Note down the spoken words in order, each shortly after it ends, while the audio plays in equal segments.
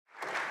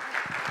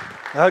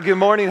Good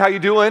morning. How you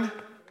doing?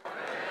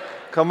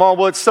 Come on.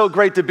 Well, it's so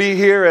great to be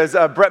here. As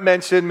Brett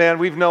mentioned, man,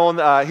 we've known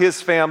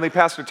his family,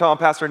 Pastor Tom,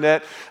 Pastor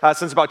Nett,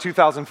 since about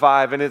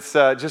 2005, and it's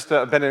just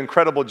been an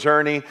incredible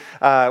journey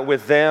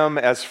with them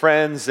as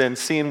friends and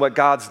seeing what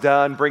God's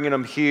done, bringing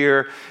them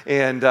here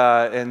and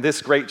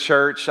this great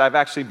church. I've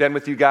actually been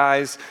with you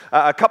guys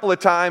a couple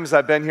of times.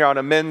 I've been here on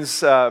a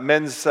men's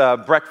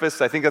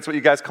breakfast. I think that's what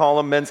you guys call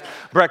them, men's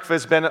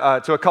breakfast. Been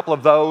to a couple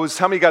of those.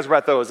 How many of you guys were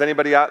at those?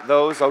 Anybody at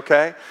those?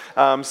 Okay.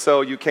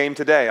 So you came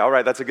today. All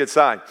right, that's a good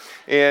sign.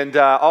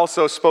 And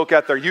also spoke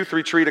at their youth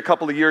retreat a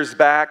couple of years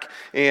back,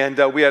 and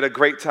we had a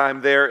great time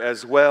there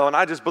as well. And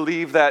I just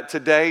believe that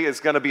today is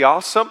going to be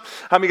awesome.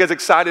 How many of you guys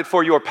excited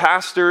for your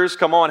pastors?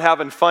 Come on,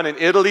 having fun in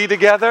Italy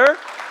together.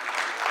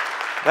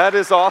 That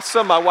is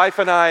awesome. My wife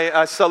and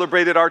I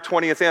celebrated our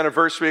 20th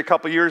anniversary a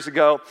couple years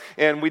ago,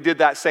 and we did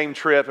that same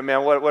trip. And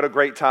man, what a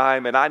great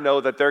time. And I know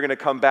that they're going to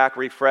come back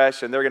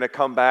refreshed, and they're going to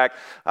come back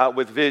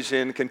with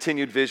vision,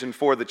 continued vision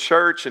for the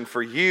church and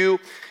for you.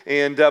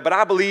 And but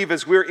I believe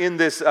as we're in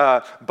this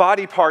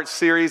body part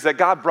series that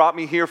God brought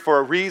me here for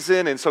a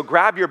reason. And so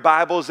grab your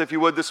Bibles if you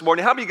would this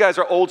morning. How many of you guys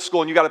are old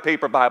school and you got a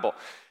paper Bible?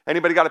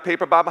 Anybody got a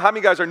paper Bible? How many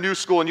of you guys are new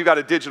school and you got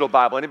a digital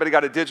Bible? Anybody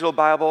got a digital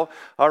Bible?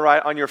 All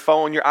right, on your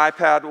phone, your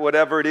iPad,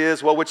 whatever it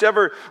is. Well,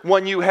 whichever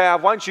one you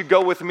have, why don't you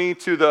go with me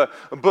to the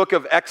book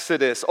of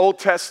Exodus, Old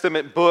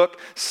Testament book,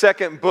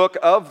 second book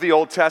of the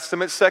Old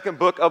Testament, second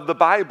book of the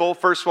Bible,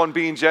 first one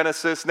being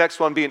Genesis, next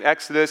one being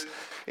Exodus.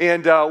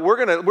 And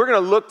we're gonna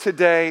look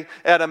today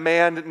at a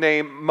man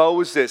named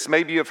Moses.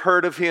 Maybe you've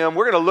heard of him.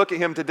 We're gonna look at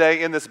him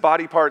today in this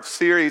body parts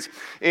series.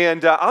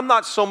 And I'm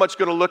not so much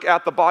gonna look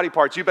at the body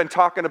parts. You've been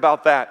talking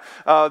about that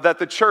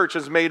the church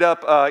is made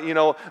up,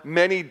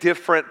 many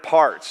different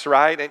parts,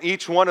 right? And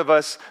each one of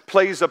us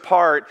plays a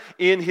part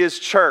in his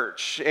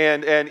church,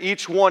 and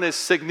each one is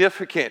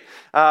significant.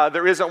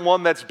 There isn't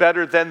one that's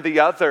better than the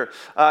other.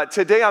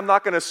 Today, I'm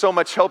not gonna so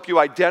much help you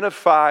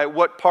identify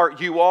what part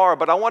you are,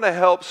 but I wanna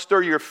help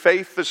stir your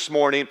faith this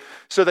morning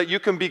so that you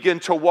can begin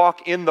to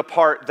walk in the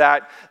part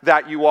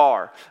that you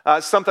are.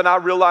 Something I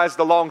realized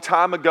a long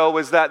time ago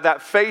is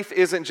that faith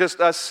isn't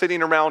just us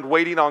sitting around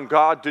waiting on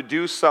God to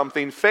do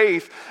something.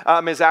 Faith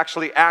is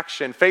actually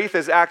action. Faith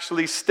is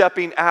actually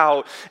stepping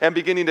out and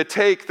beginning to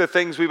take the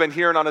things we've been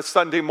hearing on a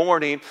Sunday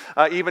morning,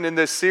 even in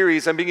this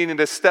series, and beginning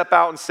to step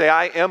out and say,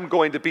 I am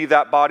going to be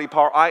that body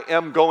part. I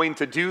am going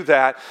to do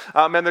that.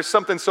 And there's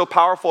something so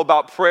powerful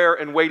about prayer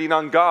and waiting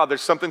on God.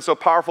 There's something so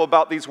powerful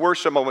about these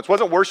worship moments.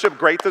 Wasn't worship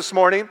great this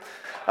morning?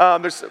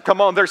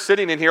 Come on, they're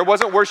sitting in here.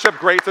 Wasn't worship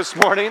great this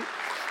morning?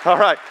 All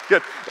right,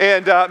 good.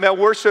 And man,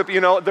 worship,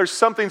 there's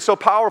something so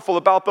powerful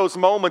about those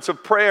moments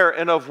of prayer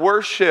and of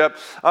worship.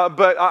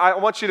 But I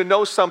want you to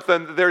know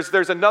something.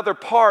 There's another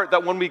part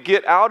that when we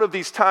get out of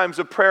these times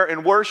of prayer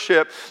and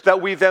worship,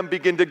 that we then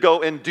begin to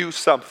go and do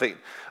something.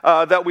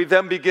 That we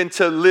then begin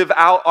to live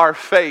out our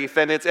faith,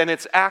 and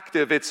it's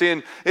active, it's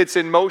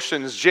in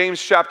motions.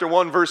 James chapter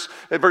 1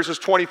 verses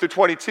 20 through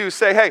 22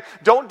 say, hey,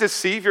 don't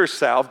deceive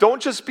yourself.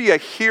 Don't just be a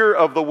hearer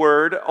of the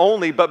word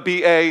only, but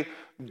be a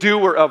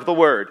doer of the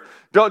word.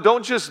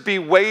 Don't just be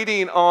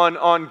waiting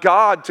on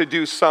God to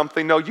do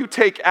something. No, you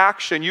take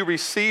action. You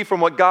receive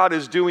from what God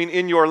is doing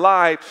in your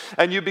life,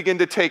 and you begin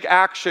to take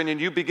action, and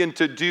you begin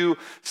to do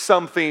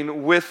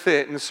something with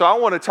it. And so I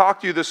want to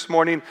talk to you this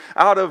morning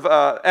out of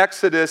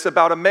Exodus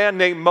about a man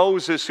named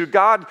Moses, who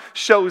God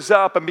shows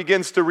up and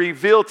begins to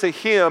reveal to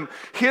him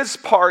his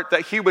part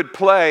that he would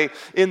play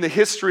in the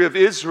history of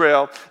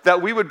Israel, that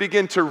we would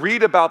begin to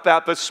read about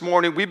that this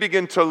morning. We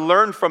begin to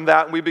learn from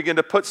that, and we begin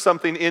to put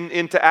something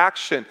into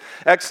action.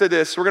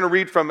 Exodus, we're going to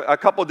read from a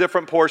couple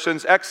different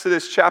portions.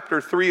 Exodus chapter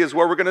 3 is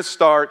where we're going to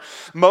start.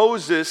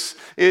 Moses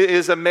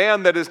is a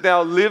man that is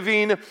now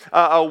living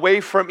away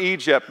from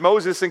Egypt.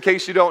 Moses, in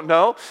case you don't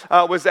know,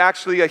 was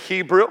actually a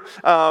Hebrew,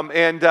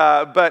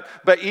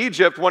 but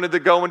Egypt wanted to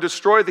go and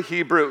destroy the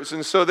Hebrews,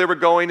 and so they were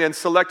going and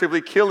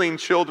selectively killing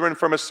children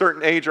from a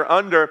certain age or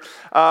under.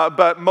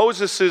 But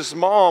Moses'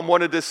 mom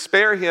wanted to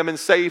spare him and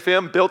save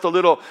him, built a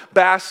little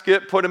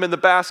basket, put him in the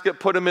basket,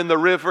 put him in the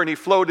river, and he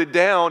floated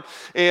down,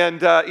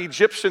 and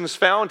Egyptians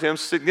found him,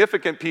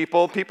 significant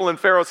people in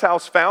Pharaoh's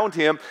house found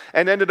him,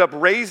 and ended up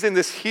raising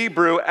this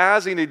Hebrew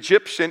as an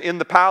Egyptian in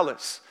the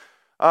palace.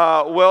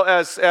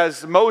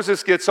 As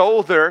Moses gets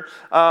older,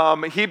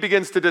 he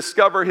begins to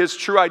discover his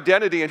true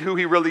identity and who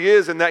he really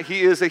is, and that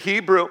he is a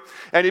Hebrew.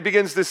 And he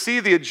begins to see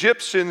the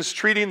Egyptians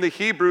treating the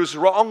Hebrews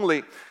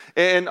wrongly.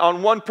 And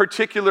on one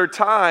particular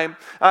time,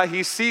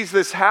 he sees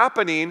this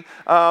happening,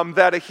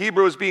 that a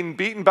Hebrew is being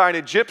beaten by an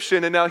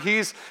Egyptian, and now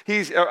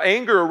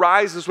anger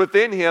arises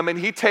within him, and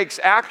he takes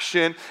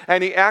action,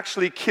 and he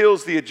actually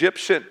kills the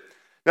Egyptian.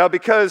 Now,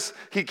 because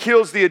he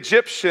kills the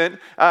Egyptian,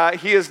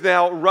 he is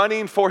now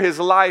running for his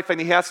life, and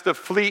he has to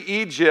flee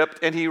Egypt,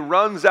 and he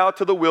runs out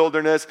to the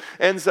wilderness,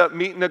 ends up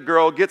meeting a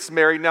girl, gets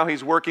married. Now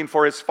he's working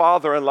for his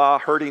father-in-law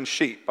herding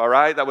sheep, all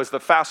right? That was the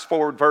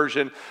fast-forward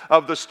version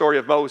of the story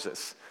of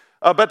Moses.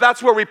 But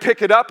that's where we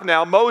pick it up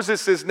now.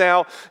 Moses is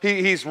now,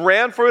 he's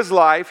ran for his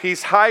life.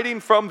 He's hiding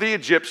from the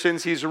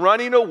Egyptians. He's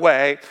running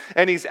away,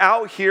 and he's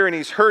out here, and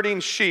he's herding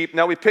sheep.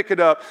 Now we pick it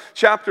up,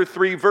 chapter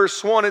 3,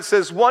 verse 1. It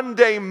says, one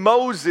day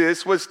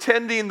Moses was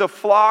tending the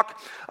flock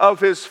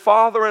of his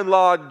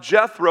father-in-law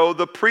Jethro,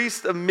 the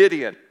priest of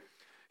Midian.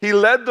 He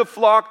led the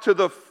flock to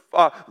the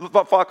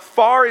flock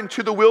far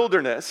into the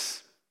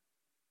wilderness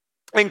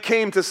and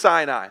came to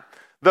Sinai,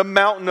 the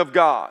mountain of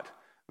God.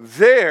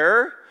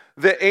 There,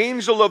 the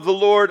angel of the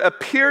Lord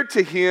appeared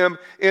to him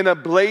in a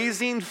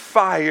blazing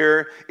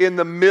fire in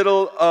the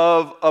middle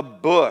of a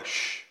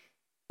bush.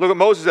 Look what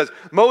Moses says.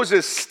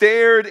 Moses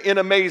stared in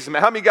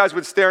amazement. How many guys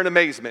would stare in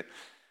amazement?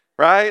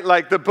 Right?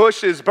 Like the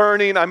bush is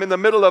burning. I'm in the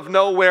middle of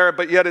nowhere,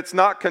 but yet it's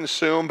not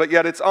consumed, but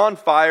yet it's on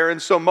fire.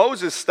 And so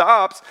Moses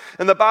stops,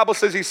 and the Bible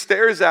says he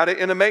stares at it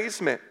in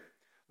amazement.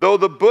 Though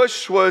the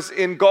bush was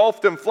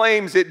engulfed in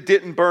flames, it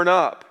didn't burn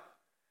up.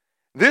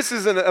 This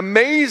is an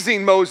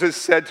amazing, Moses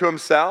said to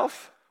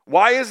himself.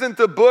 Why isn't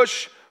the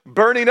bush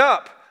burning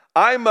up?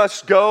 I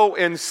must go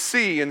and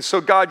see. And so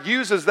God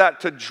uses that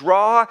to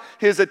draw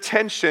his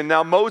attention.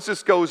 Now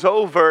Moses goes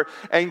over,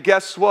 and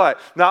guess what?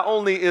 Not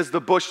only is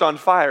the bush on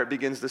fire, it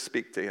begins to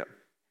speak to him.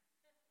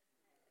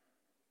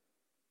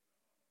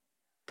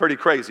 Pretty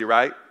crazy,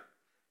 right?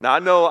 Now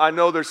I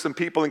know there's some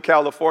people in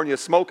California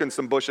smoking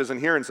some bushes and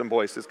hearing some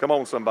voices. Come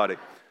on, somebody.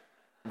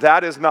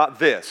 That is not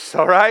this,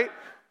 all right?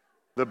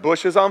 The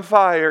bush is on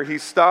fire. He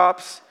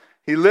stops.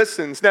 He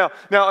listens. Now,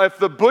 if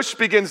the bush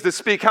begins to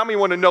speak, how many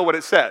want to know what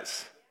it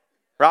says?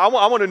 Right? I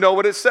want to know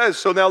what it says.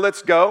 So now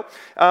let's go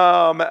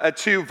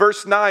to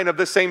verse 9 of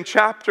the same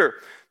chapter.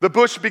 The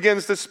bush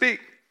begins to speak.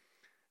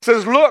 It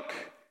says, look,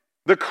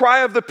 the cry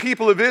of the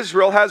people of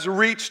Israel has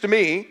reached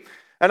me,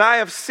 and I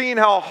have seen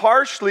how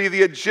harshly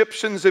the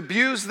Egyptians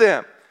abuse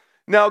them.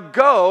 Now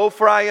go,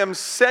 for I am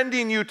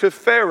sending you to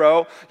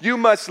Pharaoh. You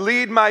must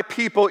lead my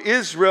people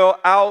Israel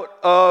out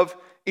of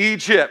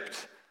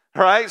Egypt.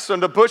 All right, so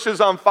the bush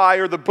is on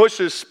fire, the bush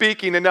is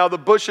speaking, and now the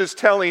bush is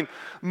telling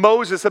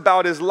Moses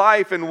about his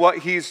life and what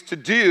he's to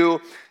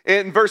do.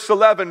 In verse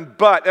 11,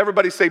 but,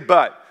 everybody say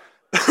but.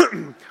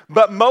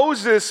 But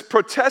Moses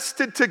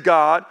protested to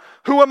God,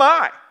 who am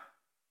I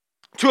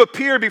to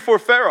appear before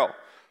Pharaoh?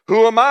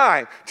 Who am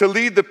I to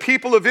lead the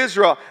people of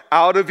Israel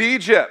out of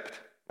Egypt?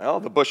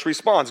 Well, the bush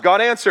responds. God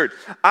answered,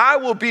 I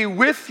will be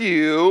with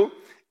you,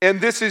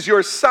 and this is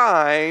your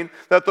sign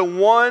that the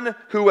one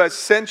who has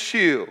sent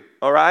you.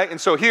 All right, and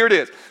so here it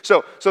is.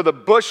 So the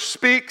bush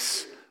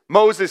speaks,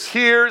 Moses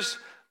hears,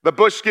 the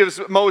bush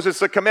gives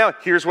Moses a command.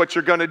 Here's what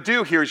you're going to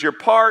do. Here's your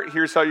part.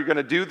 Here's how you're going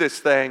to do this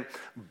thing.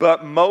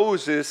 But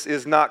Moses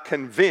is not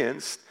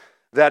convinced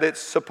that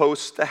it's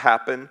supposed to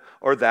happen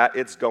or that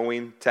it's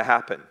going to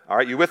happen. All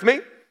right, you with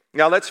me?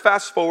 Now let's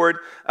fast forward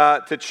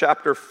to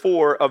chapter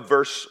 4 of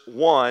verse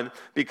 1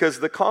 because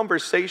the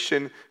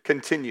conversation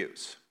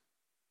continues.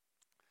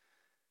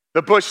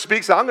 The bush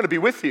speaks, I'm going to be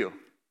with you.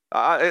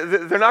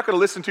 They're not going to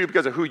listen to you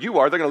because of who you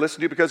are. They're going to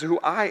listen to you because of who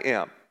I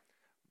am.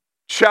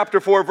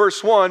 Chapter 4,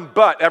 verse 1,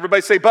 but.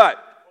 Everybody say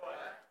but.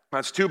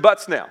 That's two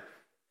buts now.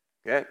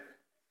 Okay?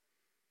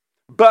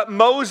 But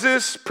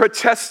Moses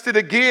protested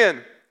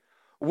again.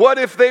 What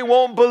if they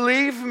won't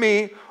believe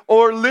me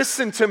or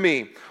listen to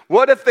me?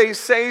 What if they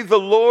say the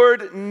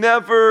Lord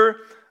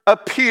never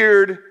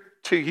appeared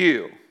to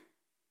you?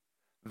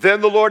 Then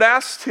the Lord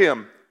asked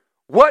him,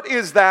 what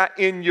is that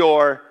in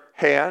your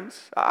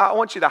hands? I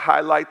want you to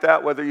highlight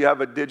that, whether you have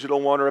a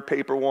digital one or a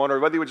paper one, or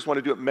whether you just want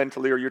to do it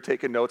mentally or you're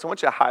taking notes. I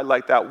want you to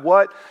highlight that.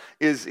 What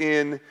is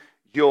in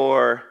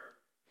your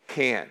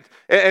hand?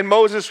 And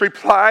Moses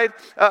replied,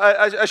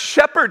 a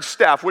shepherd's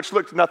staff, which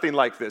looked nothing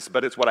like this,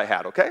 but it's what I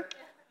had, okay?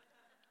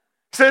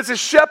 He said, it's a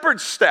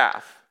shepherd's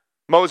staff.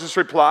 Moses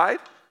replied,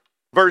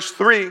 verse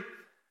 3,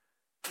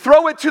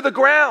 throw it to the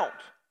ground.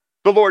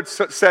 The Lord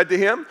said to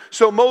him.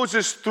 So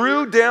Moses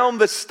threw down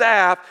the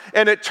staff,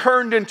 and it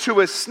turned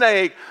into a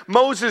snake.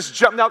 Moses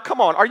jumped. Now, come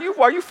on. Are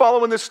you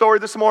following this story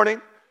this morning?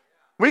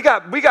 We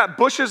got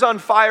bushes on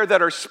fire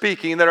that are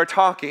speaking, that are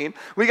talking.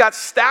 We got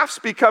staffs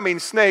becoming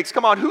snakes.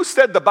 Come on. Who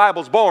said the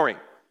Bible's boring?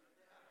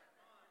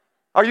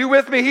 Are you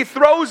with me? He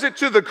throws it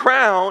to the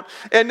ground,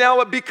 and now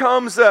it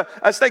becomes a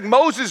snake.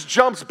 Moses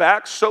jumps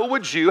back. So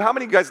would you. How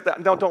many of you guys?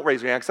 No, don't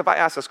raise your hand, because if I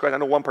ask this question, I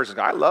know one person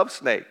goes, I love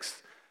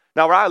snakes.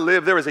 Now, where I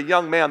live, there is a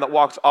young man that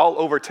walks all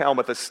over town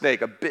with a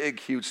snake, a big,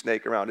 huge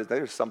snake around his neck.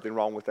 There's something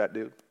wrong with that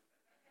dude.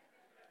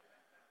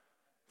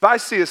 If I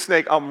see a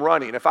snake, I'm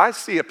running. If I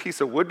see a piece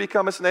of wood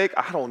become a snake,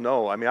 I don't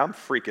know. I mean, I'm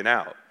freaking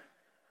out.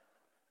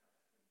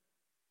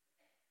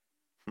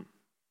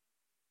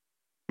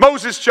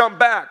 Moses jumped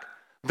back.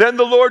 Then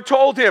the Lord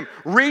told him,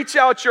 reach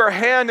out your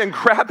hand and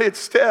grab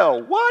its tail.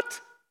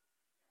 What?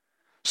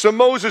 So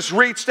Moses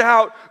reached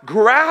out,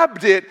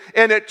 grabbed it,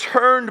 and it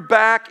turned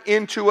back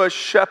into a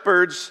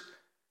shepherd's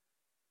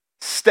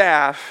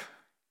staff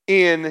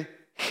in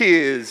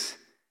his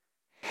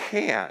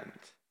hand.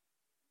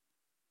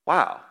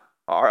 Wow.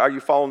 Are you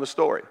following the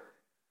story?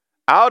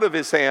 Out of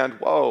his hand,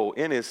 whoa,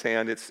 in his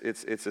hand, it's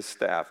a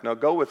staff. Now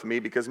go with me,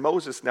 because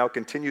Moses now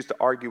continues to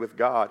argue with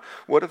God.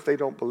 What if they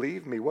don't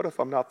believe me? What if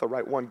I'm not the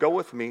right one? Go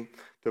with me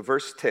to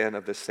verse 10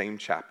 of the same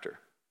chapter.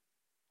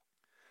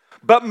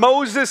 But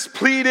Moses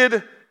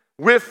pleaded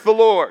with the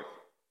Lord.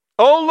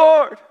 Oh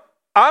Lord,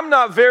 I'm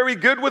not very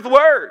good with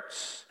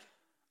words.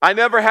 I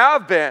never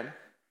have been,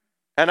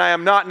 and I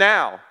am not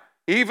now.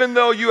 Even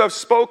though you have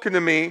spoken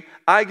to me,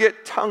 I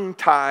get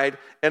tongue-tied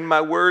and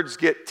my words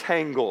get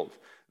tangled.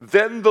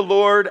 Then the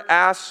Lord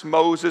asked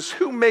Moses,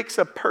 who makes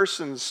a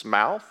person's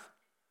mouth?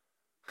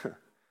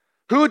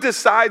 Who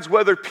decides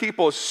whether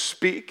people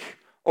speak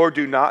or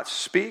do not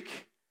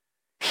speak?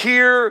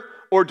 Hear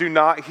or do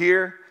not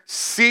hear?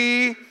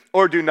 See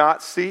or do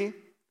not see?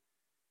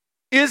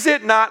 Is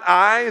it not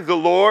I, the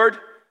Lord?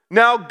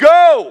 Now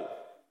go.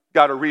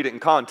 Got to read it in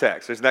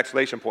context. There's an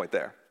exclamation point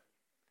there.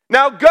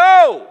 Now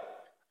go.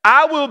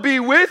 I will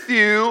be with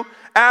you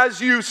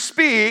as you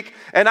speak,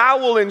 and I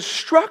will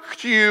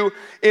instruct you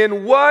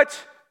in what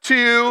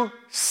to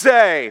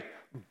say.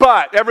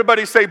 But,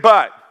 everybody say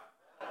but.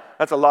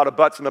 That's a lot of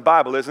buts in the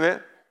Bible, isn't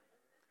it?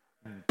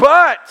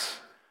 But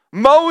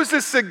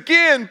Moses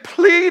again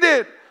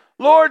pleaded,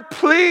 Lord,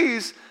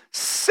 please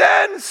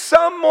send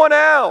someone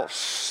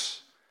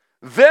else.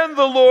 Then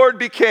the Lord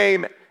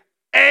became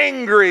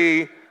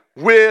angry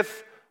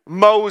with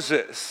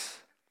Moses.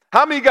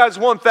 How many of you guys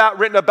want that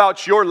written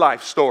about your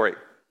life story?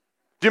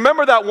 Do you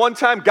remember that one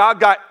time God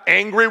got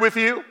angry with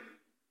you?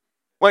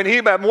 When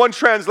one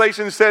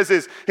translation says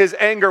his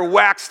anger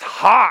waxed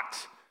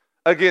hot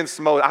against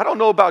Moses. I don't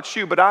know about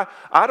you, but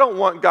I don't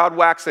want God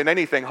waxing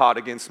anything hot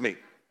against me.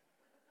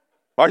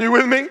 Are you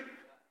with me?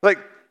 Like,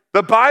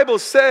 the Bible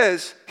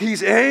says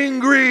he's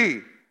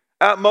angry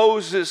at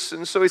Moses,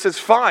 and so he says,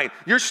 fine,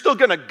 you're still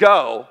going to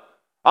go.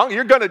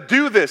 You're going to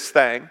do this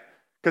thing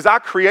because I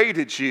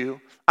created you.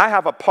 I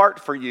have a part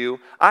for you.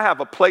 I have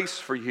a place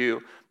for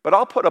you, but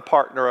I'll put a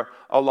partner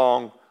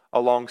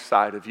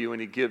alongside of you,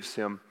 and he gives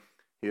him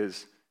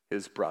his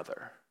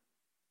brother.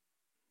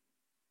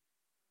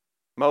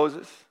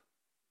 Moses,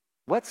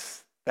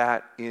 what's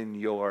that in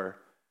your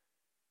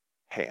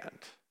hand?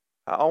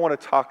 I want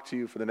to talk to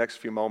you for the next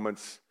few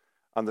moments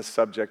on the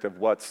subject of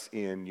what's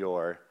in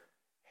your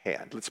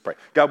hand. Let's pray.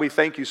 God, we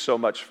thank you so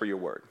much for your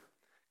word.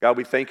 God,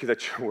 we thank you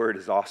that your word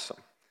is awesome.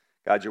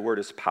 God, your word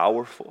is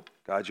powerful.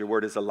 God, your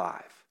word is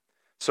alive.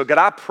 So God,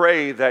 I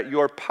pray that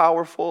your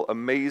powerful,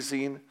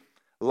 amazing,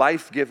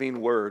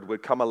 life-giving word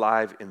would come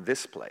alive in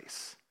this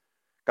place.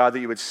 God, that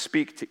you would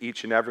speak to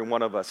each and every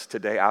one of us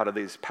today out of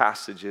these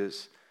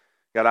passages.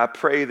 God, I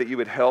pray that you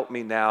would help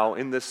me now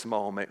in this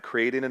moment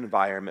create an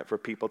environment for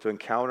people to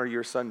encounter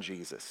your son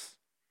Jesus,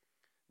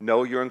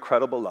 know your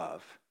incredible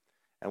love,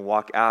 and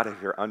walk out of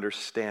here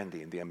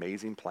understanding the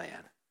amazing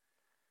plan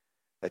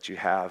that you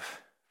have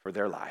for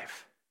their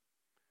life.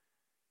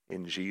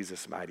 In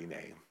Jesus' mighty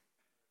name,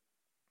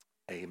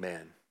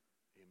 amen.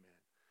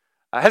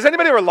 Has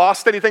anybody ever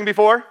lost anything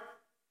before?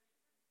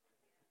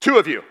 Two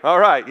of you. All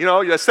right. You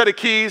know, a set of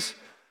keys,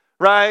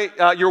 right?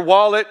 Your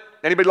wallet.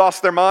 Anybody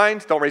lost their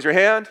mind? Don't raise your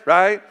hand,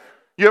 right?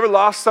 You ever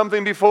lost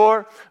something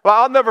before? Well,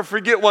 I'll never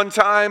forget one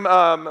time,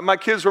 my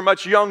kids were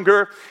much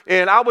younger,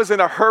 and I was in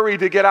a hurry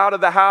to get out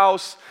of the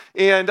house,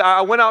 and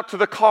I went out to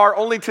the car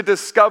only to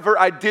discover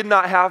I did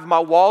not have my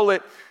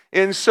wallet.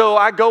 And so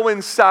I go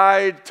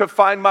inside to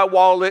find my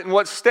wallet, and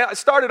what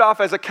started off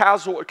as a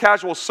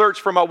casual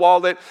search for my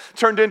wallet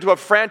turned into a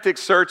frantic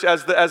search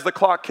as the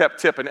clock kept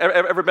tipping.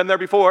 Ever been there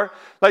before?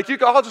 Like,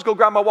 I'll just go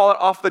grab my wallet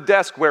off the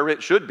desk where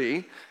it should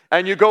be,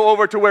 and you go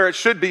over to where it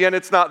should be, and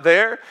it's not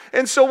there.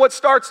 And so what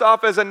starts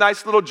off as a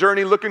nice little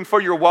journey looking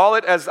for your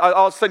wallet, as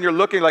all of a sudden you're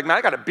looking like, man,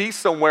 I got to be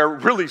somewhere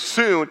really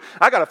soon.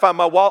 I got to find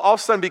my wallet. All of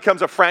a sudden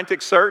becomes a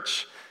frantic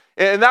search.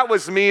 And that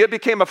was me. It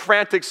became a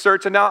frantic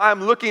search, and now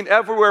I'm looking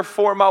everywhere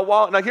for my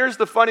wallet. Now, here's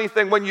the funny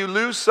thing. When you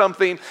lose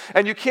something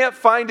and you can't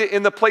find it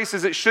in the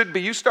places it should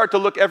be, you start to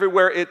look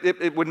everywhere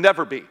it would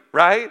never be,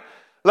 right?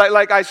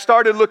 Like I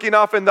started looking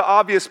off in the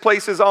obvious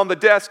places on the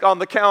desk, on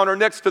the counter,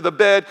 next to the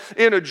bed,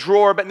 in a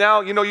drawer. But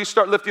now, you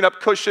start lifting up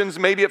cushions.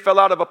 Maybe it fell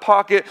out of a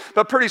pocket.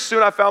 But pretty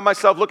soon I found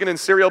myself looking in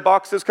cereal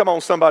boxes. Come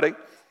on, somebody.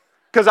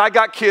 Because I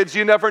got kids,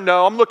 you never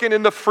know. I'm looking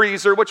in the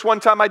freezer, which one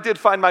time I did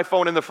find my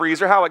phone in the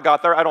freezer. How it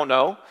got there, I don't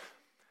know.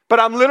 But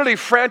I'm literally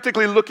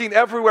frantically looking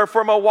everywhere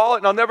for my wallet,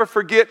 and I'll never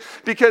forget,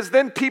 because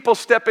then people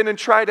step in and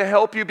try to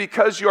help you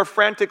because you're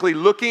frantically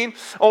looking,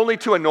 only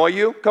to annoy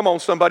you. Come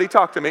on, somebody,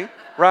 talk to me,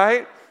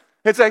 right?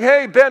 It's like,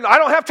 hey, Ben, I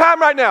don't have time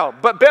right now.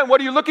 But Ben,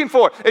 what are you looking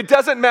for? It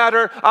doesn't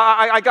matter.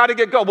 I got to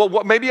get going.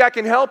 Well, maybe I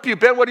can help you.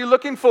 Ben, what are you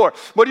looking for?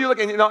 What are you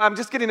looking? I'm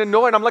just getting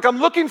annoyed. I'm like, I'm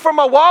looking for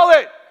my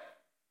wallet.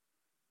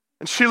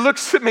 And she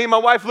looks at me, my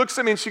wife looks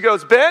at me, and she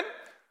goes, Ben,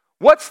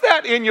 what's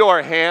that in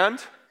your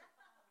hand?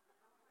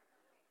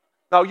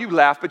 Now, you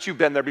laugh, but you've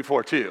been there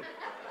before, too.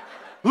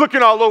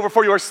 Looking all over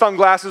for your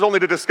sunglasses only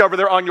to discover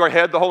they're on your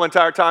head the whole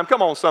entire time.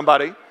 Come on,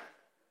 somebody.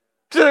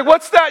 She's like,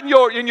 what's that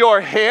in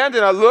your hand?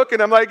 And I look,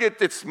 and I'm like,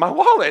 it's my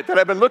wallet that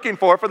I've been looking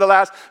for the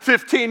last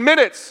 15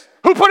 minutes.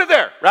 Who put it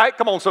there, right?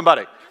 Come on,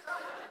 somebody.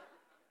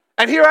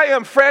 And here I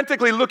am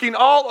frantically looking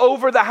all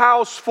over the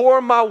house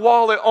for my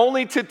wallet,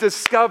 only to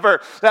discover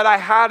that I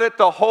had it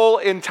the whole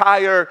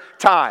entire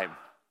time.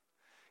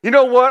 You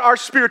know what? Our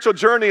spiritual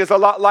journey is a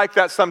lot like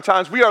that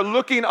sometimes. We are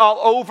looking all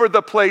over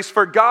the place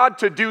for God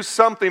to do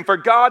something, for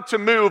God to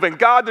move, and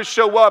God to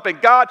show up, and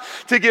God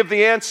to give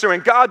the answer,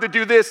 and God to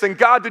do this, and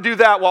God to do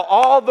that. While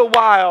all the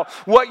while,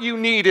 what you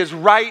need is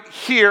right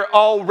here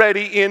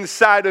already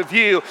inside of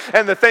you.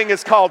 And the thing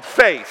is called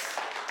faith.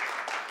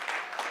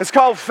 It's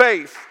called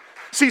faith.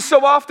 See, so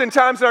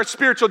oftentimes in our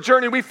spiritual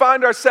journey, we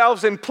find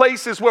ourselves in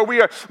places where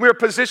we are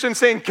positioned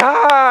saying,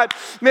 God,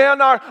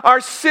 man, our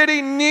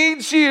city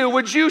needs you.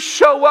 Would you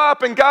show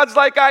up? And God's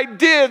like, I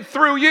did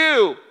through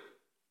you.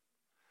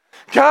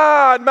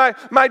 God,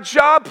 my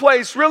job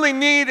place really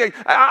needed,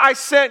 I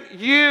sent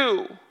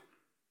you.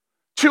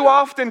 Too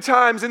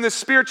oftentimes in this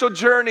spiritual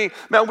journey,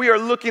 man, we are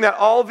looking at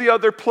all the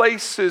other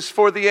places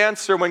for the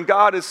answer when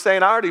God is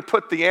saying, I already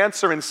put the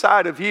answer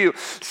inside of you.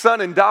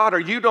 Son and daughter,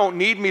 you don't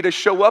need me to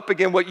show up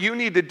again. What you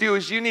need to do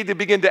is you need to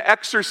begin to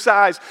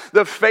exercise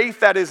the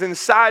faith that is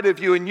inside of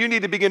you, and you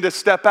need to begin to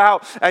step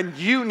out, and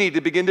you need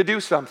to begin to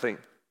do something.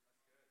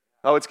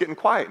 Oh, it's getting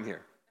quiet in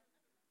here.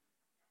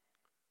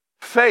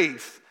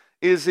 Faith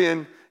is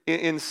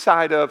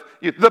inside of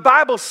you. The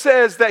Bible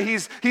says that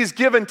he's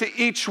given to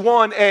each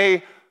one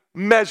a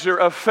measure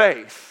of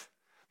faith.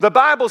 The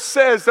Bible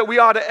says that we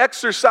ought to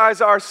exercise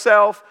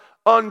ourselves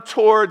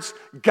untowards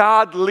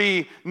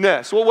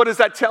godliness. Well, what is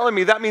that telling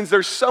me? That means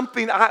there's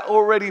something I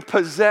already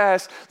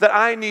possess that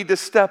I need to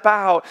step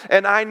out,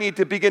 and I need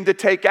to begin to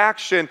take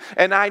action,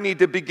 and I need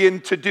to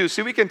begin to do.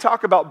 See, we can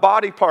talk about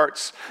body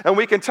parts, and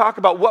we can talk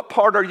about what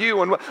part are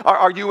you, and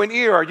are you an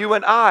ear? Are you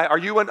an eye? Are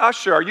you an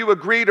usher? Are you a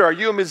greeter? Are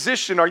you a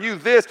musician? Are you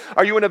this?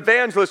 Are you an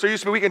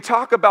evangelist? We can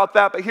talk about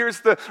that, but here's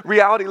the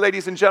reality,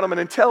 ladies and gentlemen.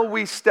 Until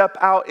we step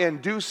out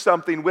and do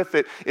something with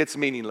it, it's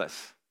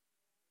meaningless.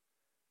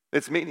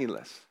 It's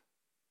meaningless.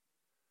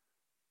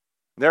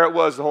 There it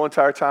was the whole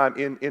entire time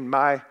in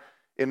my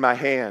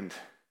hand.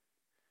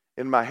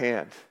 In my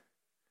hand.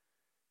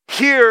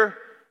 Here,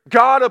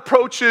 God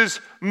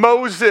approaches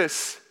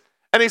Moses,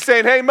 and he's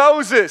saying, hey,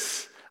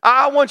 Moses,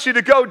 I want you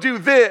to go do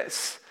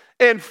this.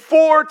 And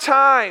 4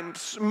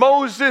 times,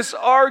 Moses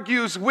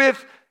argues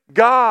with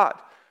God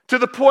to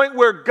the point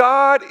where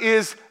God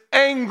is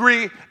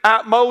angry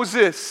at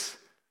Moses.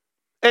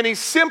 And he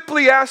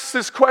simply asks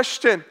this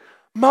question,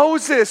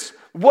 Moses,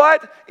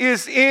 what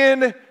is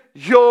in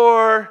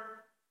your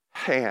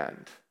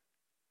hand?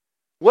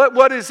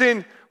 What is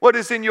in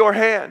your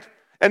hand?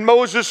 And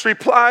Moses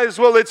replies,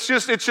 well, it's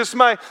just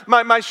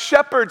my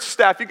shepherd's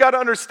staff. You got to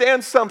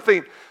understand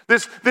something.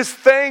 This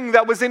thing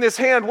that was in his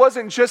hand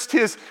wasn't just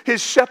his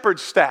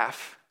shepherd's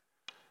staff.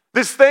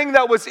 This thing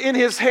that was in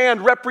his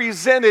hand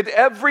represented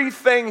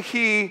everything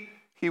he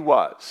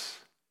was.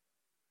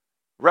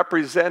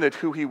 Represented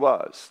who he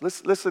was.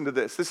 Listen to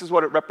this. This is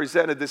what it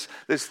represented, this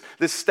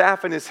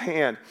staff in his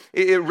hand.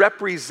 It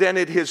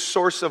represented his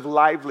source of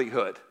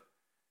livelihood.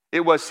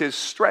 It was his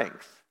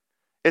strength.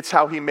 It's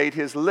how he made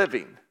his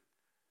living.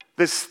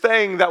 This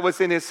thing that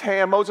was in his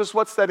hand, Moses,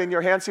 what's that in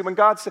your hand? See, when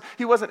God said,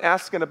 he wasn't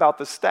asking about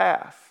the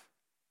staff.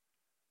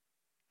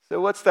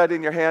 So what's that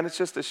in your hand? It's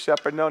just a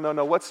shepherd. No.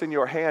 What's in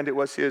your hand? It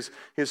was his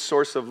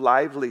source of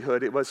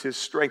livelihood. It was his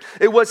strength.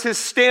 It was his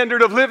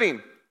standard of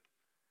living.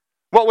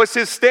 What was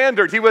his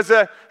standard? He was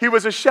a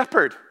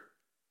shepherd.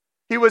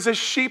 He was a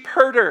sheep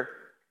herder.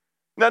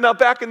 Now,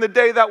 back in the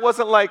day, that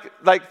wasn't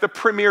like the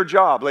premier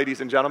job,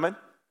 ladies and gentlemen.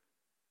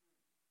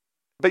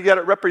 But yet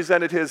it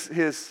represented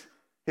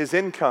his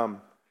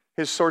income,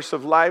 his source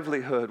of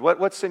livelihood.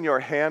 What's in your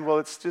hand? Well,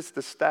 it's just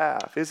a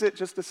staff. Is it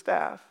just a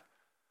staff?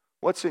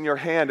 What's in your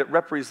hand? It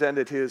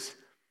represented his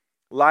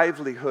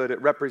livelihood.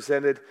 It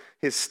represented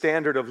his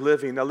standard of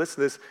living. Now listen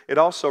to this. It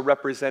also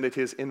represented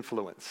his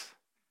influence.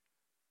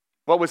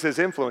 What was his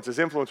influence? His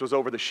influence was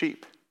over the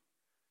sheep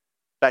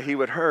that he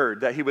would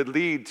herd, that he would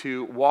lead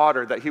to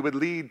water, that he would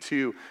lead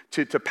to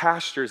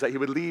pastures, that he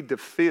would lead to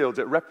fields.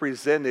 It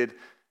represented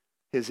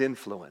his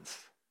influence.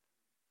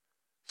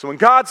 So when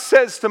God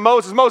says to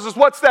Moses,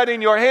 what's that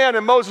in your hand?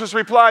 And Moses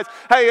replies,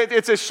 hey,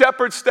 it's a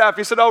shepherd's staff.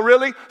 He said, oh,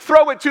 really?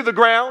 Throw it to the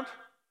ground.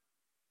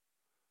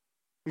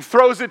 He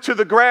throws it to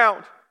the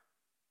ground,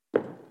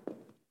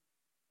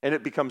 and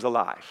it becomes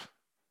alive.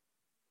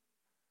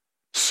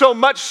 So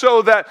much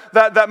so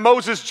that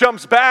Moses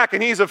jumps back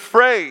and he's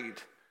afraid.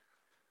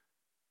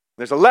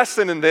 There's a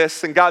lesson in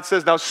this, and God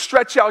says, now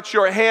stretch out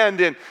your hand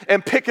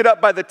and pick it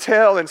up by the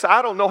tail. And so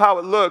I don't know how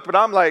it looked, but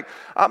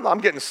I'm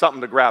getting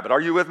something to grab it.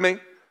 Are you with me?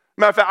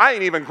 Matter of fact, I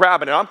ain't even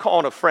grabbing it. I'm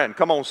calling a friend.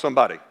 Come on,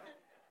 somebody.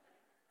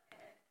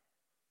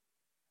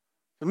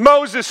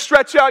 Moses,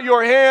 stretch out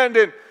your hand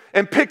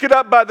and pick it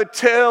up by the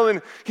tail.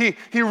 And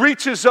he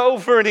reaches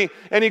over and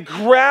he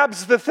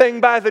grabs the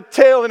thing by the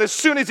tail. And as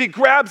soon as he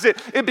grabs it,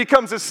 it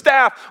becomes a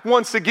staff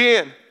once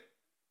again.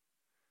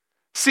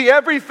 See,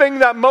 everything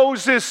that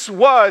Moses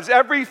was,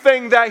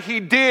 everything that he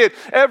did,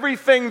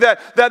 everything that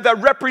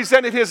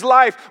represented his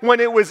life, when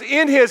it was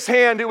in his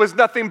hand, it was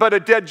nothing but a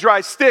dead,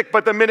 dry stick.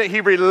 But the minute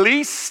he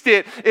released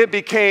it, it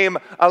became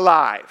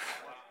alive.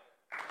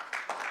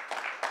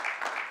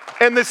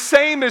 And the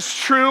same is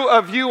true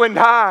of you and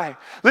I.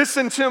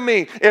 Listen to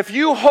me. If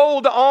you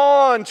hold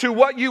on to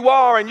what you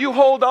are and you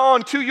hold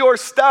on to your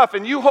stuff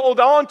and you hold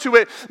on to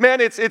it,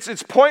 man,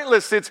 it's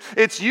pointless.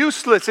 It's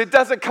useless. It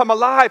doesn't come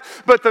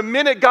alive. But the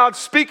minute God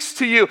speaks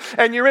to you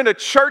and you're in a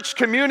church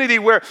community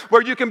where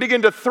you can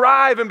begin to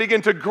thrive and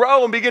begin to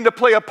grow and begin to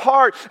play a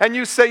part, and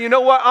you say, you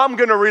know what, I'm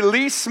going to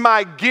release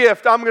my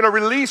gift. I'm going to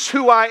release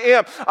who I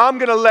am. I'm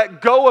going to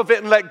let go of it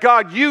and let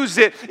God use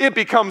it. It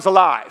becomes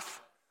alive.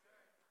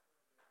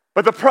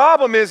 But the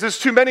problem is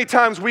too many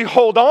times we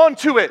hold on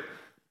to it,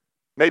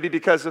 maybe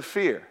because of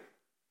fear,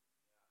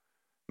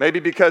 maybe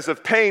because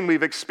of pain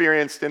we've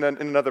experienced in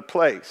another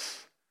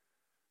place,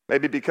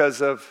 maybe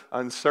because of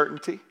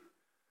uncertainty,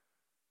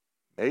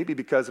 maybe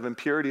because of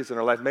impurities in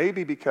our life,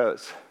 maybe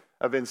because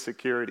of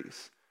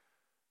insecurities.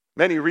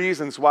 Many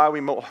reasons why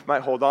we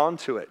might hold on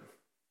to it.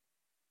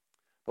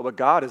 But what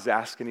God is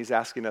asking, He's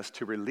asking us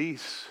to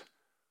release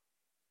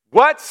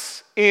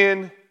what's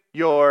in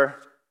your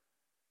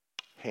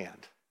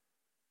hand.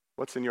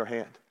 What's in your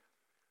hand?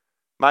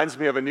 Reminds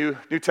me of a New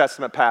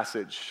Testament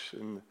passage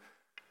in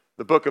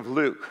the book of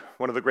Luke,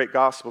 one of the great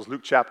Gospels,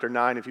 Luke chapter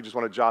 9, if you just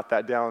want to jot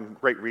that down,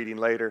 great reading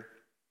later.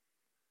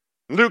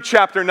 In Luke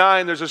chapter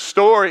 9, there's a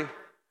story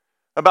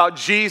about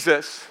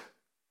Jesus,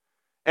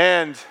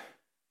 and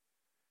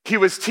He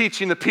was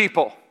teaching the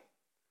people,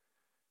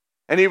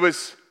 and He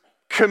was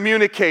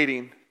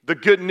communicating the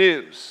good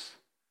news.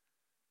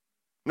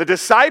 The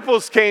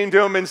disciples came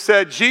to Him and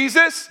said,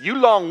 Jesus, you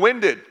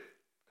long-winded.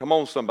 Come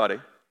on, somebody.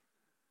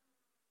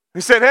 He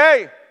said,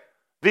 hey,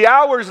 the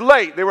hour's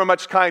late. They were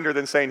much kinder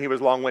than saying he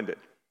was long-winded.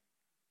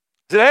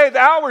 He said, hey, the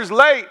hour's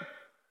late.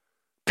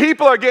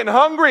 People are getting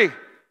hungry.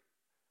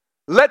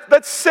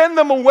 Let's send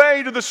them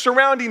away to the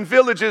surrounding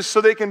villages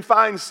so they can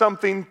find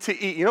something to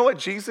eat. You know what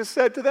Jesus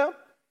said to them?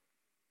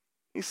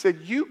 He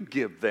said, you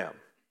give them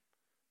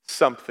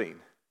something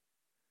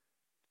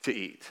to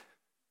eat.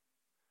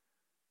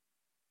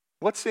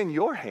 What's in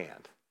your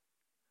hand?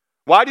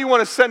 Why do you want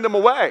to send them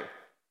away?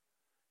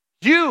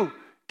 You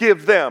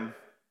give them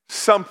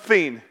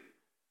something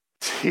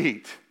to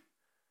eat.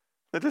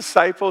 The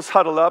disciples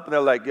huddle up and they're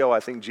like, yo,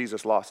 I think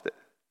Jesus lost it.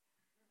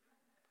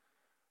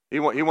 He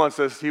wants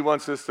us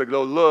to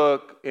go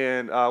look,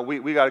 and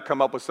we got to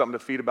come up with something to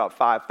feed about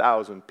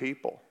 5,000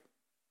 people.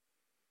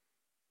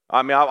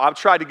 I mean, I've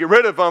tried to get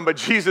rid of them, but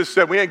Jesus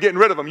said, we ain't getting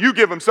rid of them. You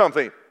give them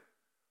something.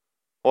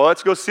 Well,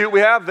 let's go see what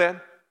we have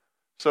then.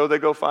 So they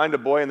go find a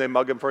boy and they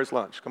mug him for his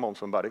lunch. Come on,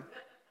 somebody.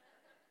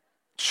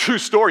 True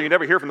story. You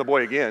never hear from the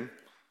boy again.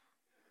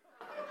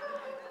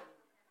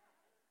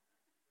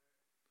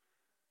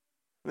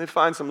 And they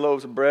find some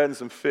loaves of bread and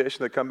some fish,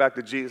 and they come back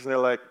to Jesus, and they're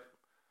like,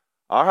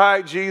 all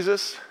right,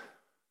 Jesus,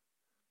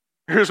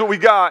 here's what we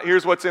got.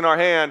 Here's what's in our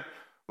hand.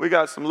 We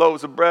got some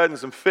loaves of bread and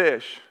some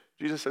fish.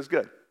 Jesus says,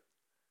 good.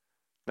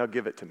 Now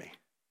give it to me.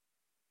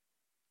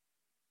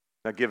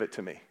 Now give it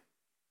to me.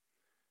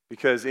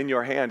 Because in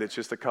your hand, it's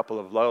just a couple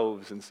of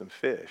loaves and some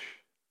fish.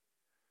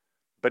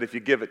 But if you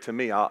give it to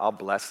me, I'll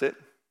bless it,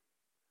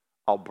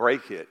 I'll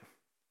break it,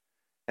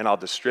 and I'll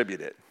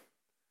distribute it,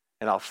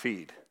 and I'll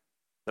feed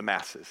the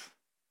masses.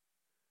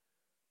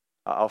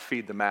 I'll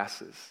feed the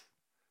masses.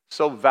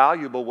 So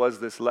valuable was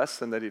this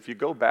lesson that if you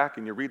go back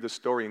and you read the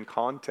story in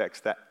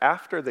context, that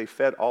after they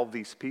fed all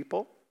these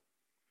people,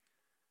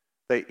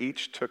 they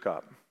each took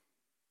up,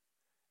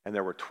 and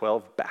there were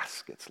 12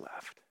 baskets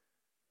left.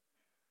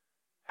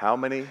 How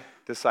many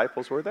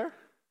disciples were there?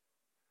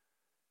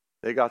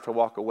 They got to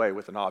walk away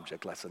with an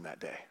object lesson that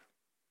day.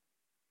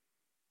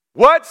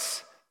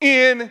 What's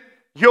in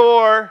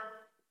your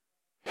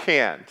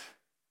hand?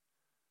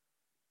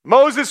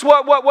 Moses,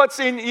 what's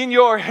in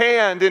your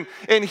hand?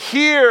 And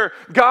here,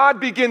 God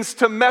begins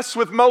to mess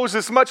with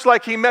Moses, much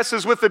like he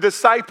messes with the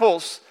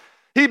disciples.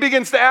 He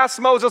begins to ask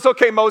Moses,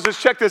 okay, Moses,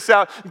 check this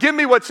out. Give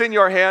me what's in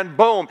your hand.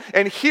 Boom.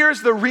 And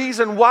here's the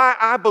reason why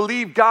I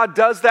believe God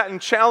does that and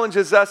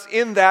challenges us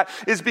in that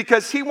is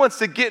because He wants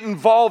to get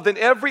involved in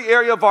every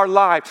area of our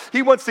life.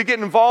 He wants to get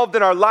involved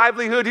in our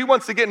livelihood. He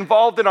wants to get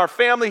involved in our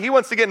family. He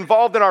wants to get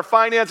involved in our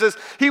finances.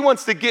 He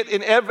wants to get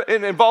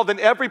involved in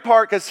every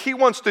part because He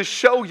wants to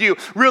show you,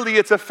 really,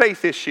 it's a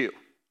faith issue.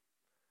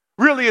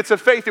 Really, it's a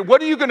faith.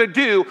 What are you going to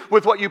do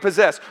with what you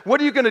possess? What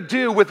are you going to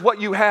do with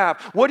what you have?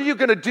 What are you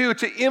going to do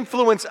to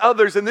influence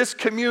others in this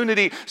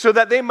community so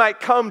that they might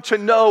come to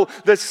know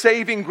the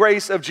saving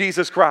grace of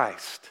Jesus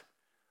Christ?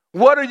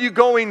 What are you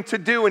going to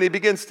do? And He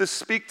begins to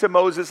speak to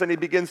Moses and He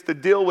begins to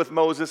deal with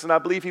Moses. And I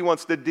believe He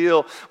wants to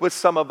deal with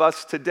some of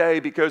us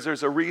today because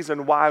there's a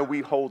reason why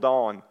we hold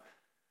on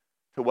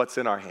to what's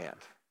in our hand.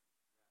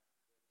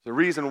 The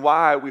reason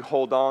why we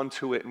hold on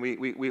to it and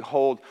we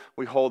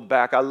hold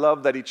back. I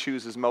love that He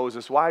chooses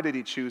Moses. Why did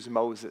He choose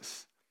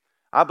Moses?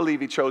 I believe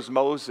He chose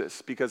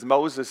Moses because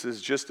Moses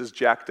is just as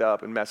jacked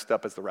up and messed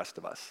up as the rest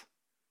of us.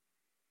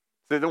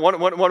 One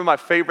of my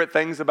favorite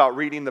things about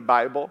reading the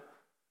Bible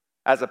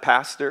as a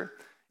pastor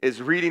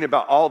is reading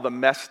about all the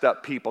messed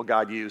up people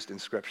God used in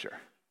Scripture.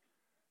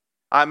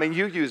 I mean,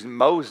 you use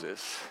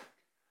Moses.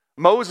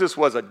 Moses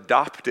was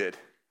adopted.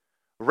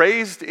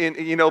 raised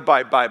in,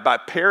 by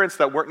parents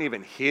that weren't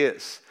even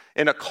his,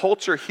 in a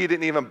culture he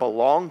didn't even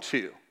belong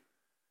to.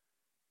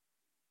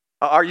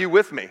 Are you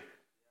with me?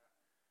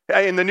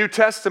 In the New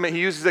Testament,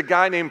 he uses a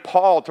guy named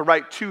Paul to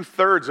write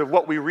 2/3 of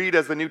what we read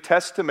as the New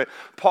Testament.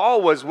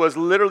 Paul was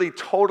literally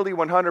totally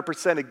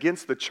 100%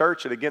 against the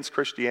church and against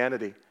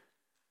Christianity.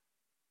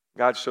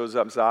 God shows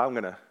up and says, I'm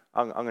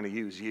gonna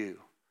use you.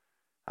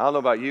 I don't know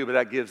about you, but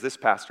that gives this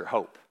pastor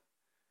hope.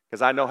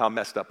 Because I know how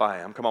messed up I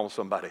am. Come on,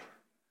 somebody.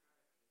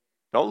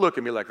 Don't look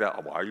at me like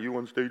that. Why are you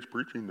on stage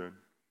preaching then?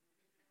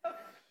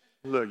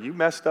 Look, you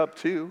messed up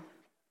too.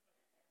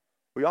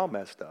 We all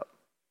messed up.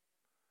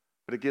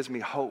 But it gives me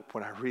hope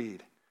when I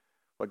read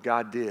what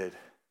God did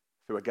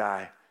through a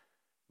guy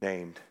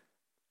named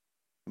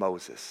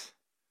Moses.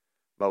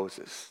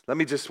 Moses. Let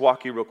me just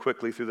walk you real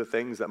quickly through the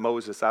things that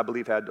Moses, I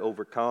believe, had to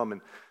overcome,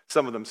 and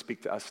some of them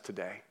speak to us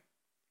today.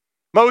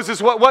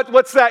 Moses,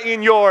 what's that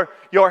in your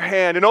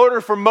hand? In order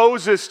for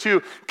Moses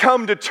to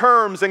come to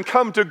terms and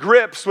come to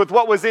grips with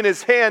what was in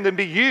his hand and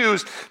be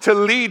used to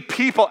lead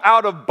people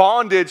out of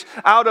bondage,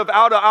 out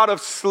of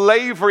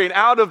slavery, and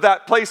out of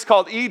that place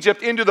called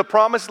Egypt into the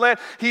promised land,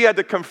 he had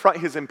to confront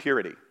his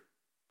impurity.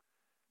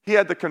 He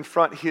had to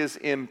confront his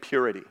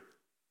impurity.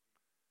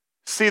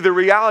 See, the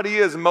reality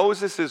is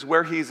Moses is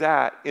where he's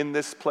at in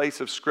this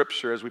place of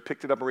Scripture as we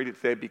picked it up and read it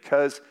today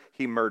because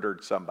he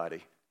murdered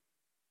somebody.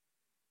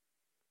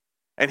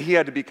 And he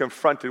had to be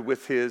confronted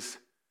with his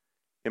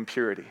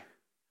impurity.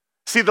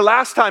 See, the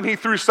last time he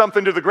threw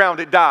something to the ground,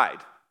 it died.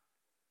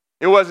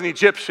 It was an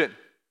Egyptian.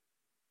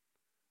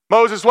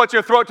 Moses, what's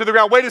your throw it to the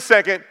ground? Wait a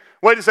second.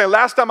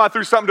 Last time I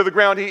threw something to the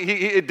ground,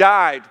 it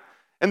died.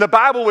 And the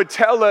Bible would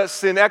tell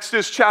us in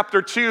Exodus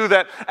chapter 2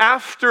 that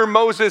after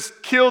Moses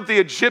killed the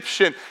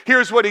Egyptian,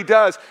 here's what he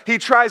does. He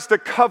tries to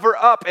cover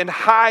up and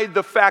hide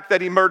the fact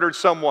that he murdered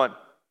someone.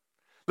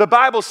 The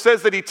Bible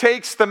says that he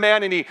takes the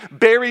man and he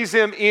buries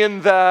him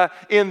in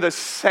the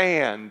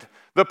sand.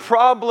 The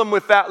problem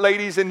with that,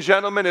 ladies and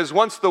gentlemen, is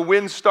once the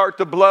winds start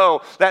to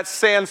blow, that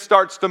sand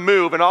starts to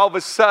move, and all of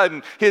a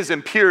sudden, his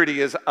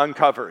impurity is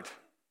uncovered.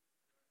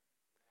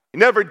 He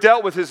never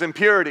dealt with his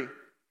impurity.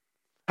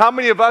 How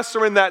many of us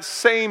are in that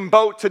same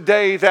boat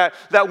today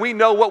that we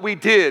know what we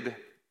did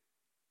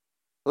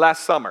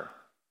last summer?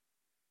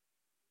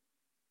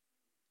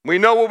 We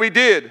know what we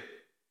did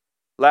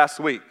last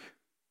week.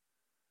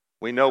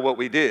 We know what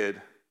we did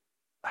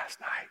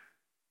last night.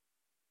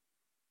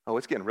 Oh,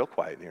 it's getting real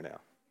quiet in here now.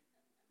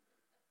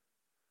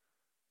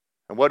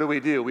 And what do? We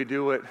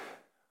do what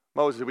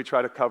Moses did. We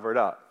try to cover it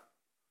up.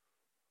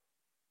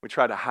 We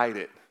try to hide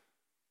it.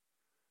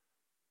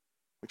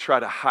 We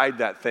try to hide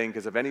that thing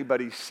because if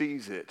anybody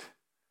sees it,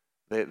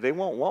 they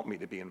won't want me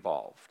to be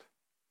involved.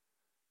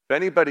 If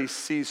anybody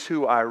sees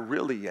who I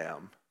really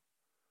am,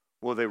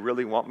 will they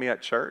really want me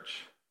at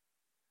church?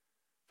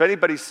 If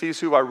anybody sees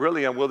who I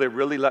really am, will they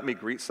really let me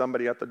greet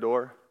somebody at the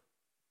door?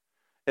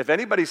 If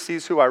anybody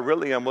sees who I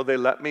really am, will they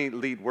let me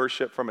lead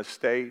worship from a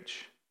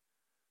stage?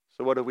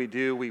 So what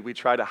do? We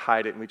try to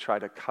hide it and we try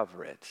to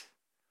cover it.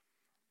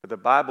 But the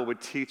Bible would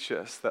teach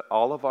us that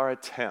all of our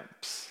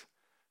attempts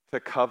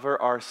to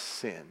cover our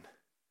sin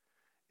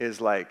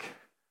is like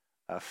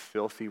a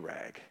filthy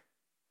rag.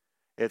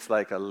 It's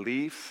like a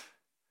leaf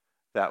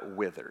that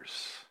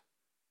withers.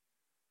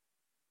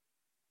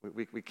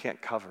 We can't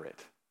cover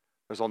it.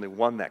 There's only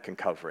one that can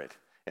cover it,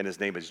 and his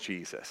name is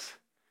Jesus.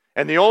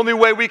 And the only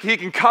way he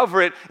can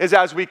cover it is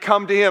as we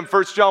come to him.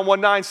 1 John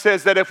 1:9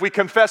 says that if we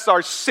confess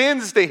our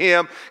sins to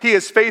him, he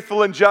is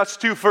faithful and just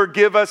to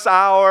forgive us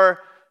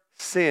our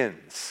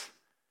sins.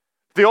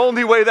 The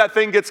only way that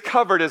thing gets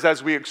covered is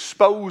as we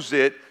expose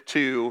it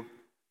to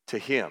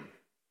him.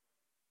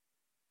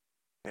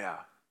 Yeah.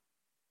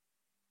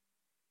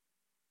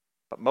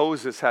 But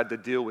Moses had to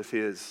deal with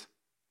his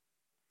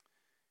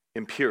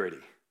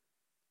impurity.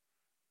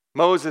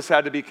 Moses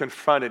had to be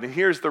confronted. And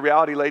here's the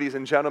reality, ladies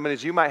and gentlemen,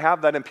 is you might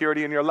have that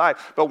impurity in your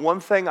life. But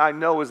one thing I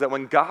know is that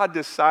when God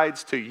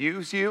decides to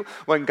use you,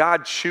 when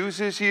God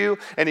chooses you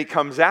and he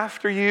comes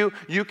after you,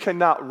 you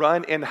cannot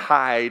run and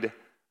hide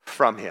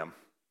from him.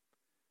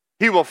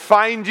 He will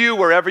find you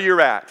wherever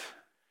you're at.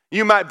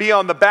 You might be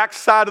on the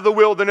backside of the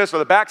wilderness or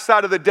the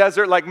backside of the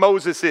desert like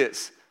Moses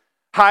is.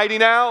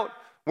 Hiding out,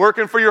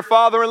 working for your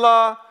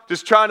father-in-law,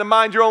 just trying to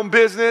mind your own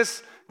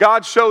business.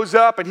 God shows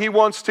up and he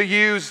wants to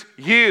use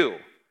you.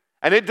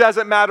 And it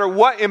doesn't matter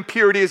what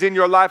impurity is in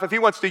your life. If he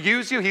wants to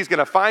use you, he's going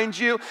to find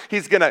you.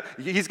 He's going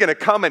to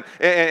come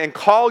and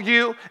call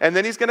you. And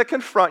then he's going to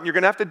confront. You're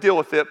going to have to deal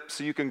with it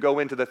so you can go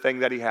into the thing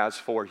that he has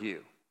for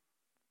you.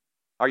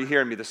 Are you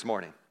hearing me this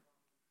morning?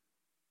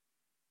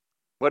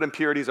 What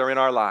impurities are in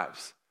our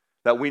lives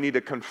that we need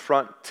to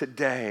confront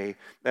today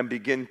and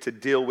begin to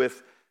deal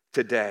with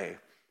today?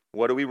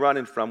 What are we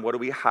running from? What are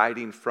we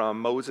hiding from?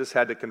 Moses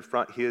had to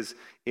confront his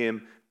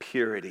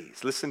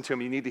impurities. Listen to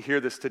me, you need to hear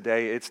this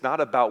today. It's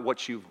not about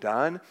what you've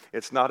done.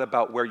 It's not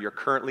about where you're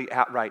currently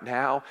at right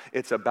now.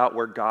 It's about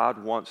where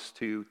God wants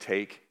to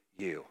take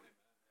you.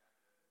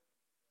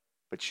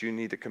 But you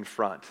need to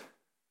confront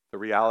the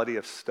reality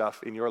of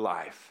stuff in your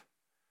life.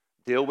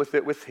 Deal with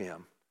it with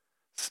him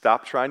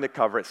Stop trying to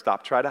cover it.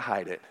 Stop trying to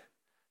hide it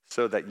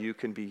so that you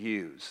can be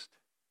used.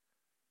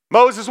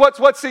 Moses,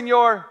 what's in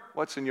your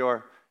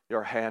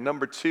hand?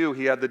 Number 2,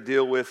 he had to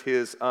deal with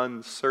his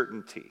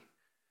uncertainty.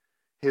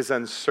 His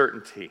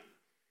uncertainty.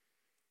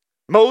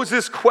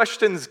 Moses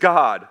questions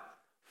God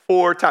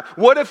 4 times.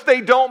 What if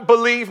they don't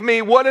believe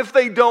me? What if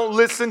they don't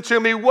listen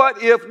to me?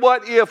 What if?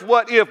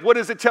 What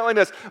is it telling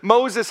us?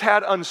 Moses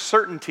had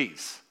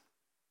uncertainties,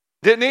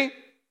 didn't he?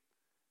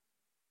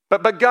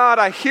 But God,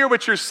 I hear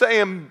what you're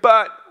saying,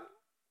 but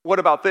what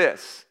about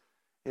this?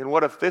 And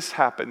what if this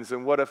happens?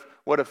 And what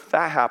if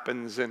that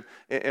happens?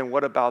 And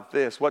what about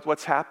this?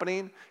 What's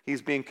happening?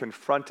 He's being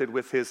confronted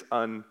with his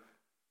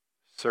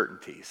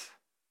uncertainties.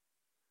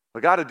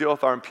 We got to deal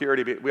with our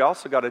impurity, but we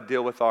also got to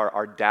deal with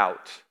our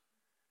doubt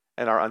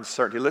and our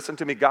uncertainty. Listen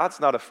to me, God's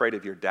not afraid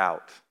of your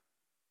doubt.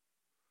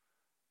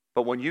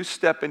 But when you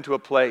step into a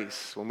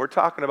place, when we're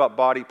talking about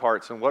body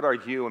parts and what are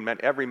you, and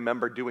every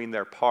member doing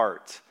their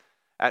part,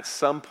 at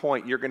some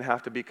point you're going to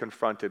have to be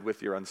confronted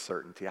with your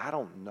uncertainty. I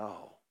don't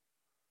know.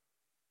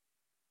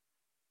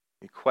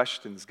 He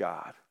questions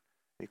God.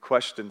 He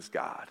questions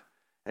God.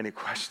 And he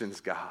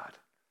questions God.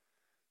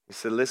 He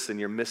said, listen,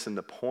 you're missing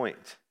the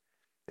point.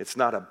 It's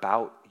not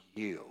about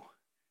you.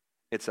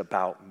 It's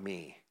about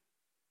me.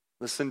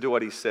 Listen to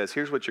what he says.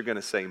 Here's what you're going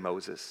to say,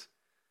 Moses.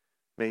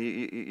 Man,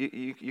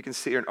 you can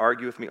sit here and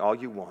argue with me all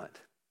you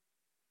want.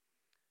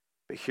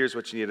 But here's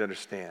what you need to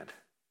understand.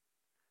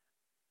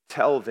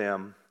 Tell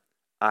them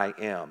I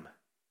am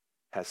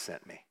has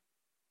sent me.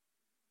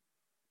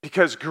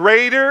 Because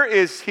greater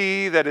is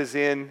he that is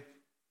in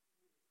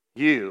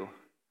you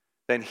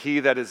than he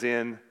that is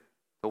in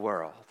the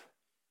world.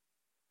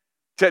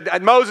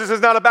 Moses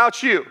is not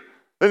about you.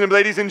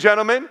 Ladies and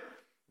gentlemen,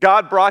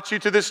 God brought you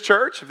to this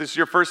church. If this is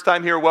your first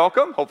time here,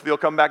 welcome. Hopefully you'll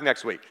come back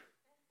next week.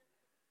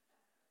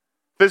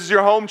 If this is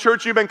your home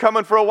church, you've been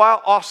coming for a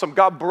while, awesome.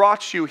 God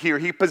brought you here.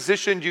 He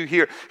positioned you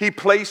here. He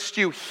placed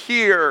you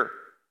here.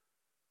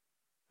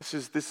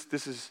 This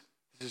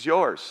is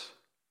yours.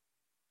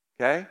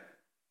 Okay?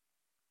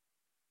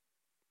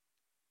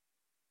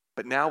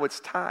 But now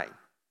it's time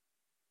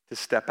to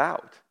step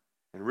out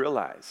and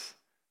realize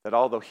that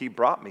although he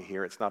brought me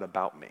here, it's not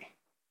about me.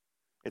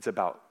 It's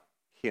about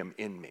him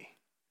in me,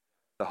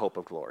 the hope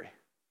of glory.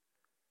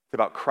 It's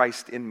about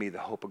Christ in me, the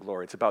hope of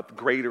glory. It's about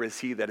greater is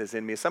he that is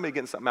in me. Is somebody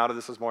getting something out of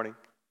this morning?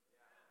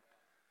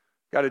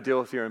 You got to deal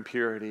with your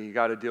impurity. You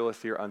got to deal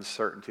with your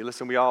uncertainty.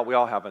 Listen, we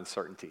all have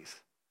uncertainties.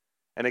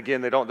 And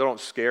again, they don't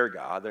scare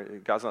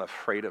God. God's not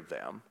afraid of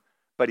them.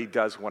 But he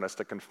does want us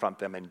to confront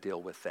them and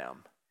deal with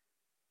them.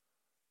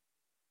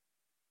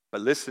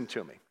 But listen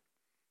to me.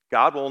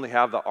 God will only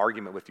have the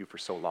argument with you for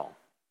so long.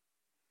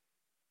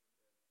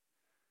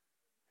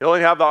 He'll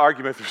only have the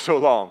argument for so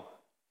long.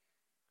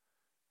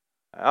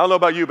 I don't know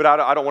about you, but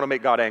I don't want to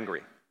make God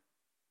angry.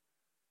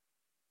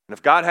 And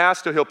if God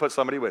has to, he'll put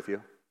somebody with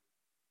you.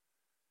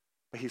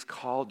 But he's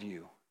called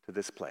you to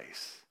this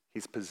place.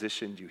 He's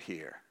positioned you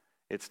here.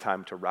 It's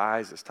time to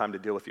rise. It's time to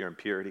deal with your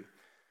impurity.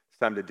 It's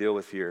time to deal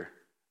with your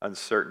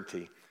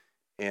uncertainty.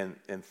 And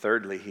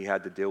thirdly, he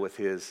had to deal with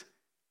his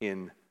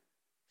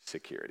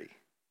insecurity.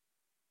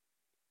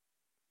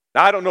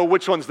 Now, I don't know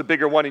which one's the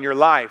bigger one in your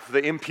life.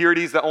 The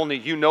impurities that only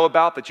you know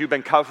about, that you've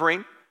been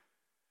covering,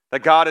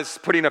 that God is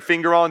putting a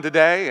finger on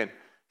today and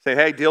say,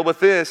 hey, deal with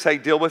this. Hey,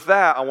 deal with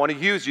that. I want to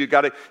use you. You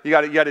got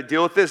to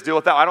deal with this, deal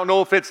with that. I don't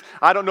know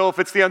if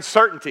it's the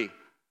uncertainty.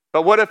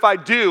 But what if I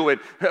do? And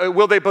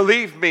will they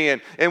believe me?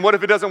 And what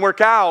if it doesn't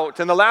work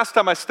out? And the last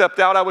time I stepped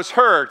out, I was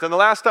hurt. And the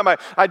last time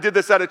I did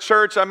this at a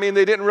church,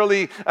 they didn't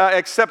really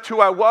accept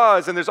who I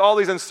was. And there's all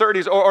these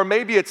uncertainties. Or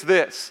maybe it's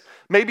this.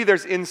 Maybe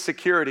there's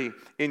insecurity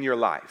in your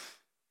life.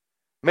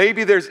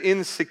 Maybe there's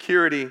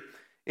insecurity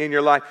in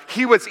your life.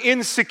 He was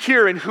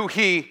insecure in who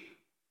he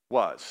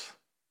was.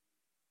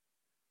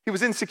 He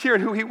was insecure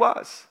in who he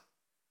was.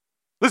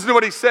 Listen to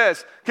what he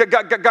says.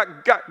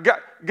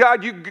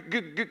 God,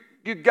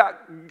 you got.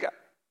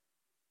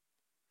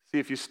 See,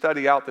 if you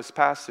study out this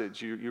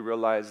passage, you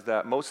realize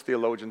that most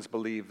theologians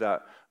believe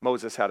that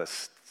Moses had a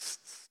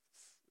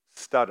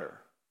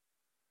stutter,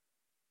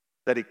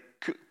 that he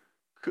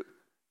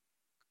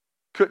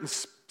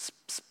couldn't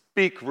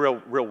speak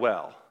real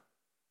well.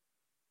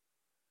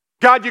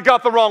 God, you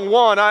got the wrong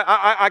one.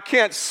 I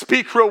can't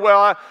speak real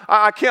well.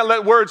 I can't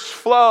let words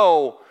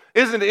flow.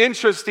 Isn't it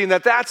interesting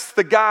that that's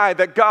the guy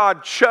that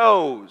God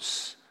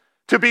chose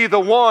to be the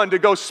one to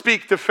go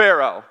speak to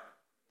Pharaoh?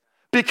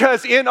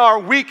 Because in our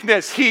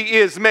weakness, he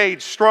is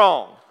made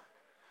strong.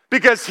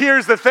 Because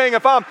here's the thing,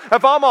 if I'm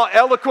all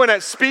eloquent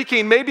at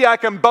speaking, maybe I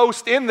can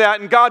boast in that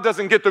and God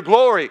doesn't get the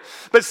glory.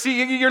 But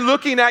see, you're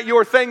looking at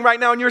your thing right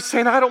now and you're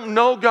saying, I don't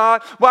know,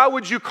 God. Why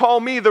would you call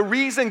me? The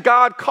reason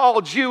God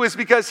called you is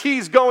because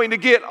he's going to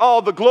get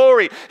all the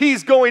glory.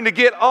 He's going to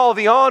get all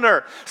the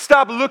honor.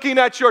 Stop looking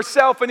at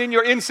yourself and in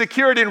your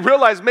insecurity and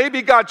realize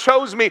maybe God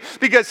chose me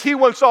because he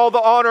wants all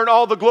the honor and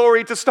all the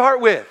glory to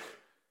start with.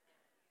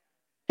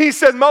 He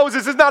said,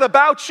 Moses, it's not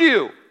about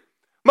you.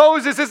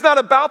 Moses, it's not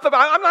about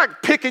I'm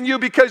not picking you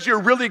because you're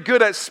really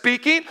good at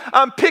speaking.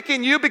 I'm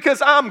picking you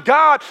because I'm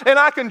God and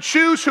I can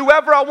choose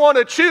whoever I want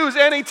to choose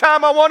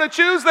anytime I want to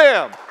choose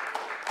them.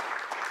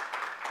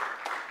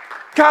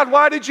 God,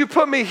 why did you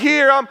put me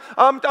here?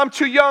 I'm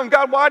too young.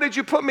 God, why did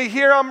you put me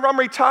here? I'm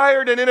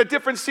retired and in a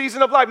different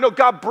season of life. No,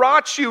 God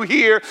brought you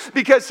here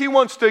because he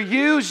wants to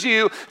use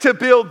you to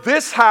build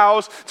this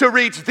house, to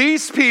reach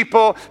these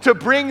people, to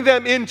bring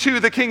them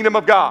into the kingdom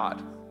of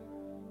God.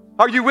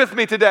 Are you with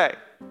me today?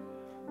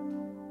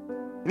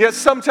 And yet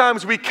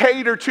sometimes we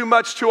cater too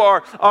much to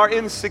our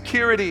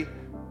insecurity,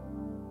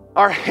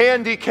 our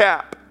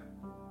handicap.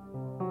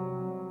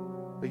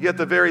 But yet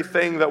the very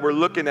thing that we're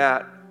looking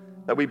at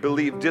that we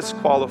believe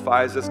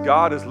disqualifies us,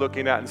 God is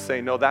looking at and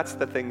saying, no, that's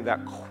the thing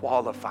that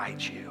qualified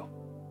you.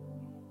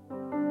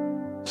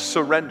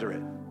 Surrender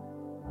it.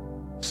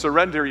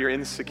 Surrender your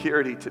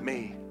insecurity to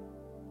me.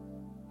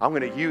 I'm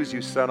going to use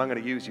you, son. I'm going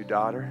to use you,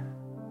 daughter.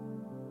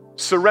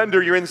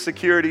 Surrender your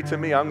insecurity to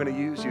me. I'm going to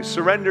use you.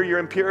 Surrender your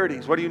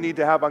impurities. What do you need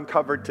to have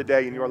uncovered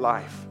today in your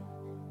life?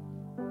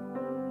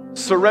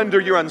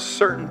 Surrender your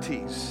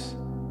uncertainties.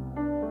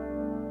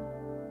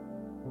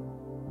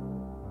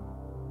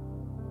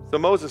 So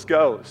Moses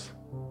goes.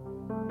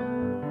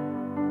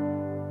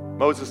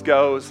 Moses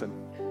goes, and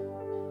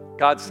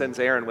God sends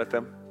Aaron with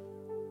him.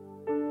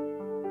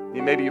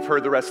 Maybe you've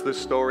heard the rest of the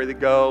story. They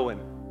go and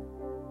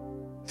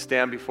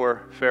stand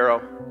before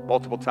Pharaoh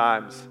multiple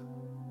times.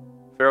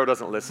 Pharaoh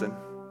doesn't listen,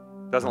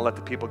 doesn't let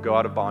the people go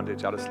out of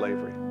bondage, out of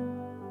slavery.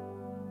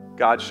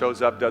 God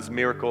shows up, does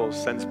miracles,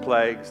 sends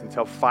plagues,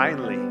 until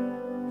finally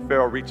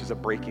Pharaoh reaches a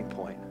breaking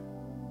point.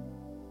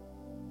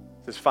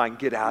 Says, fine,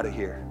 get out of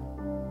here.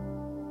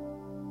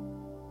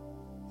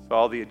 So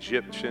all the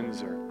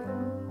Egyptians are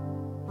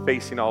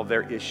facing all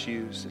their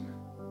issues, and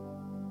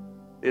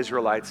the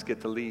Israelites get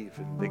to leave,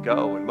 and they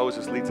go, and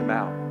Moses leads them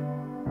out.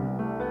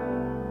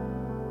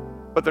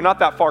 But they're not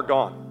that far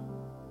gone.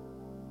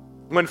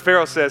 When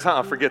Pharaoh says,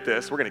 forget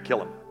this, we're going to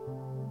kill him.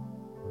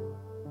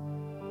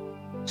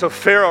 So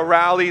Pharaoh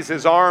rallies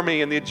his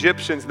army and the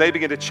Egyptians, and they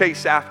begin to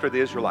chase after the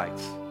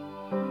Israelites.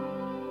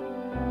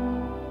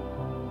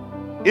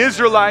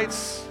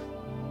 Israelites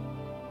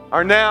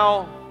are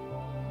now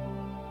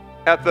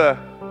at the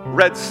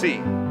Red Sea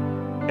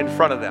in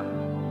front of them.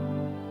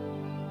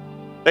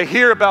 They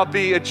hear about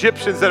the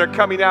Egyptians that are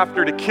coming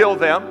after to kill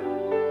them.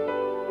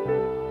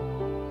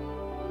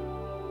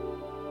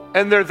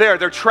 And they're there,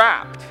 they're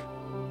trapped.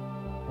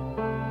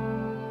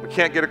 We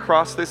can't get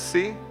across this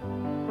sea.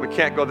 We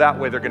can't go that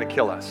way, they're going to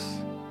kill us.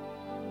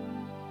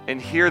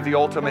 And here the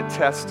ultimate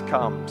test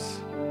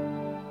comes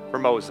for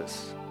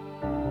Moses.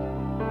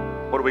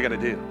 What are we going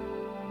to do?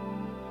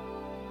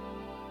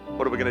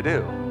 What are we going to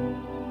do?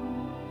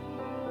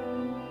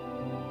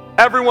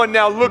 Everyone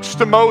now looks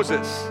to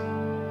Moses.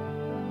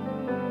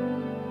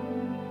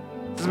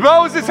 Says,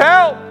 Moses,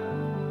 help!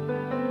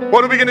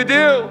 What are we going to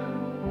do?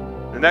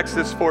 In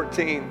Exodus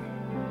 14,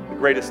 the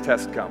greatest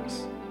test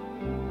comes.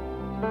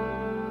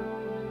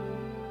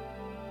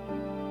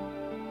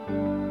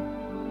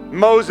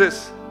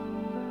 Moses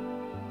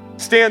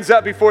stands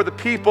up before the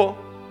people.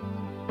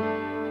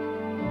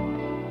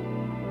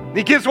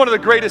 He gives one of the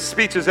greatest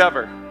speeches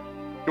ever.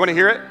 You want to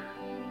hear it?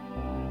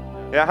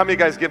 Yeah, how many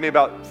guys give me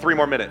about 3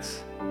 more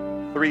minutes?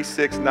 3,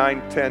 6,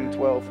 9, 10,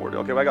 12, 14.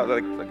 Okay, well, I got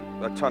like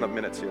a ton of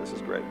minutes here. This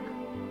is great.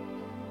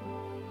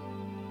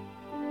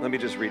 Let me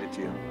just read it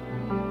to you.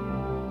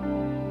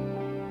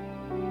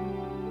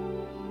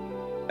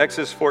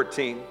 Exodus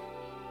 14,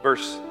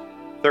 verse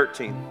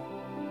 13.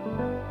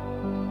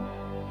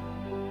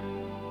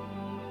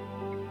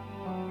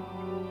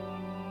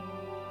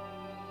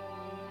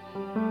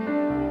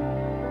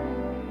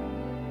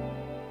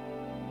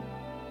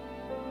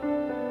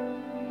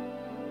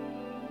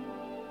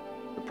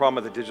 The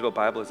problem with the digital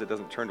Bible is it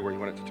doesn't turn to where you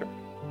want it to turn.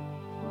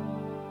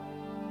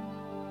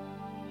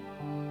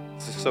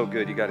 This is so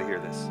good, you got to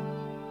hear this.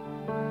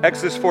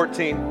 Exodus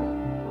 14.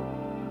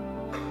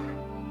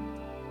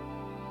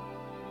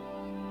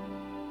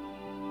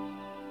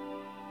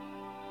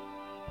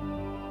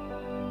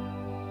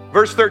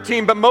 Verse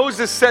 13, but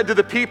Moses said to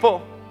the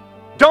people,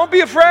 don't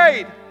be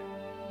afraid.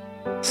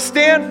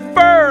 Stand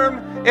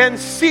firm and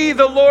see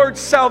the Lord's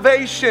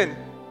salvation.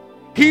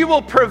 He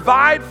will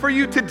provide for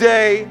you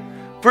today.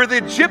 For the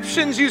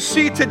Egyptians you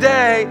see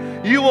today,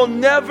 you will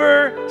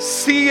never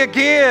see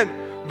again.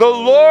 The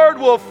Lord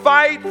will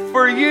fight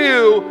for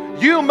you.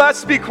 You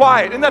must be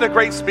quiet. Isn't that a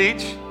great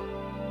speech?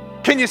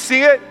 Can you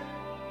see it?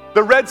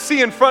 The Red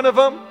Sea in front of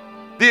them,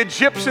 the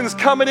Egyptians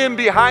coming in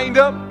behind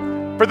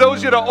them. For those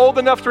of you that are old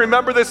enough to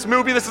remember this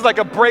movie, this is like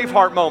a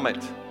Braveheart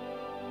moment.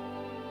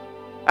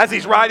 As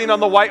he's riding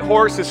on the white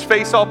horse, his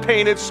face all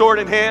painted, sword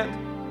in hand.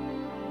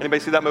 Anybody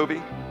see that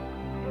movie?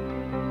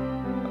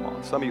 Come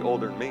on, some of you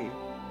older than me.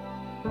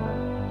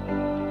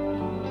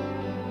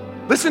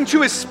 Listen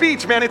to his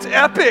speech, man. It's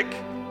epic.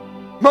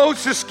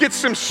 Moses gets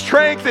some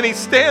strength and he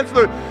stands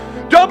there.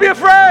 Don't be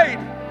afraid.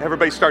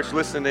 Everybody starts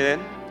listening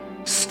in.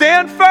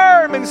 Stand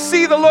firm and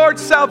see the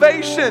Lord's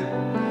salvation.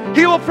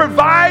 He will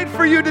provide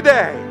for you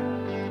today.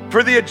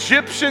 For the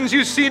Egyptians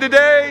you see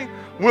today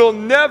will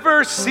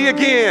never see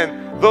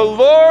again. The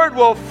Lord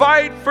will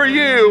fight for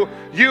you.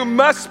 You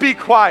must be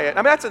quiet. I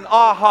mean, that's an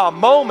aha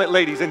moment,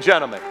 ladies and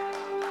gentlemen.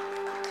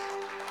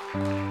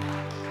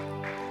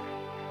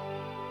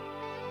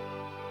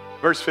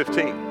 Verse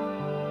 15.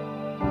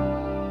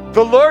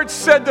 The Lord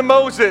said to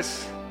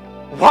Moses,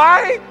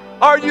 why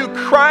are you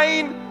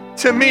crying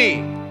to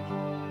me?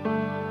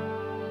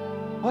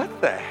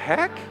 What the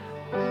heck?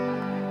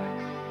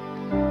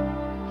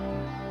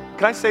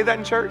 Can I say that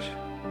in church?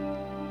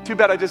 Too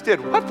bad I just did.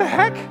 What the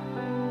heck?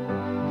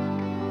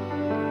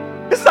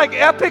 It's like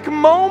epic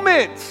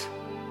moment.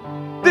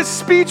 This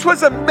speech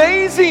was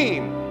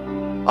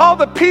amazing. All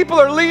the people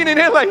are leaning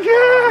in like,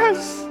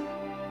 yes.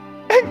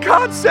 And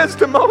God says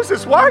to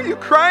Moses, why are you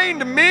crying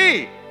to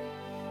me?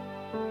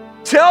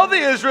 Tell the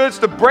Israelites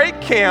to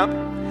break camp,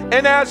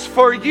 and as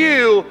for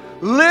you,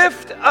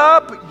 lift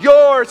up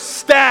your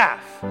staff.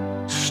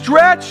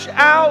 Stretch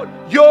out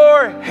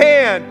your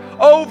hand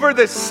over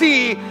the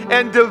sea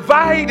and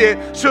divide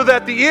it so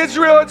that the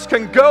Israelites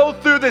can go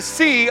through the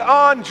sea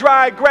on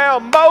dry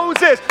ground.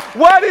 Moses,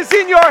 what is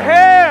in your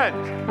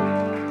hand?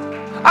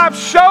 I've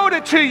showed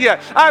it to you.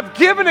 I've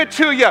given it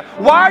to you.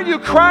 Why are you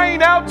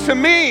crying out to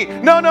me?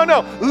 No.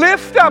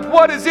 Lift up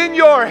what is in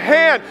your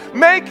hand.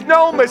 Make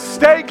no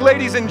mistake,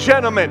 ladies and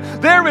gentlemen.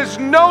 There is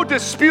no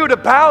dispute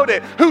about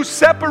it. Who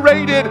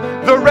separated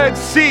the Red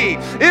Sea?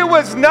 It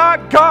was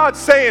not God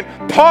saying,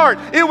 part.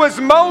 It was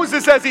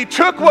Moses as he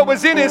took what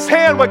was in his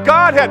hand, what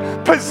God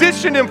had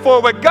positioned him for,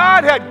 what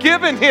God had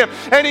given him,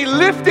 and he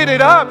lifted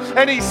it up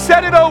and he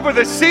set it over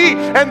the sea,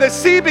 and the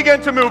sea began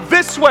to move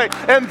this way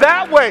and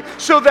that way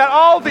so that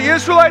all the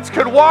Israelites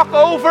could walk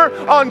over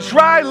on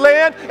dry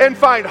land and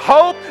find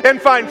hope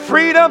and find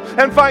freedom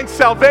and find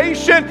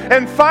salvation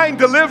and find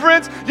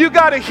deliverance. You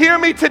got to hear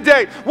me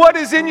today. What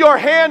is in your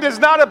hand is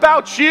not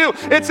about you.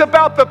 It's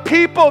about the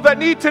people that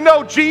need to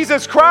know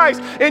Jesus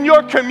Christ in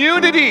your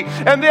community,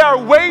 and they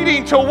are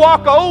waiting to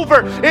walk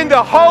over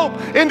into hope,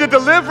 into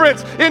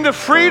deliverance, into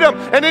freedom,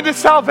 and into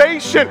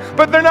salvation.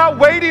 But they're not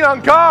waiting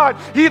on God.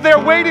 They're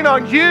waiting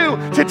on you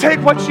to take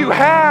what you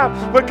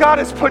have, what God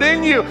has put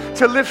in you,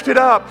 to lift it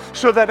up.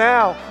 So that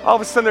now, all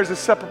of a sudden, there's a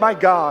separate, my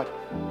God,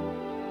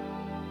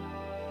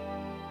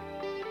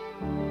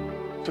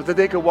 so that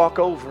they could walk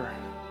over,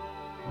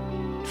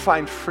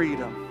 find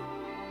freedom.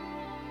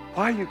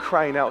 Why are you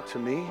crying out to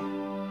me?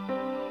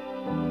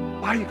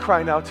 Why are you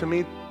crying out to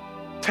me?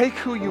 Take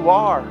who you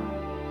are.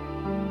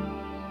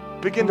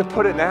 Begin to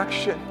put it in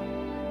action.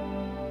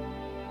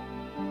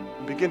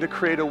 And begin to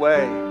create a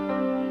way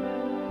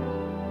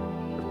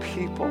for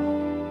people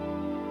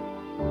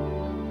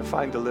to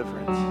find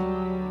deliverance.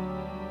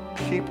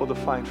 People to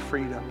find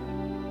freedom,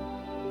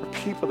 for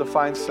people to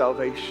find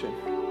salvation.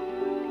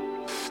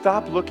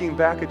 Stop looking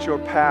back at your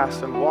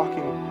past and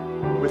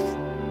walking with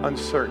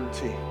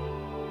uncertainty.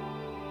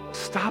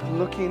 Stop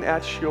looking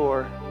at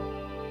your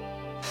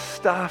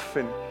stuff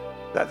and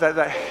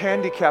that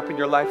handicap in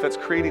your life that's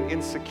creating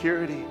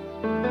insecurity.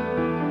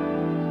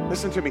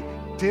 Listen to me.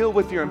 Deal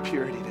with your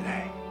impurity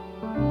today.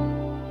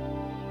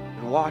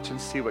 And watch and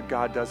see what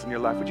God does in your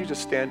life. Would you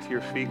just stand to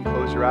your feet and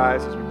close your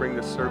eyes as we bring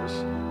this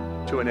service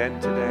to an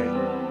end today?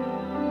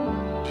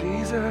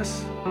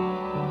 Jesus,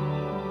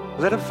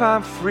 let him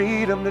find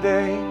freedom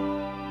today.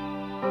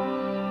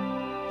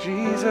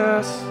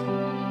 Jesus,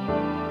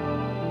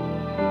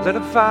 let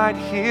him find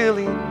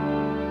healing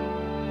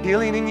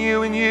in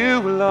you and you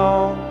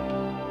alone.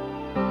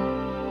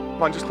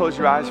 Come on, just close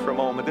your eyes for a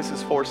moment. This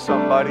is for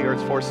somebody, or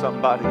it's for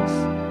somebody's.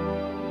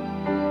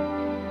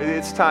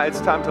 It's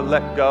time to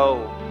let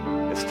go.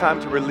 It's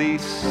time to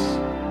release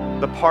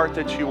the part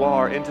that you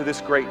are into this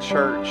great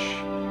church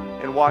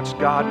and watch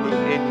God move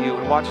in you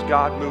and watch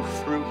God move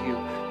through you.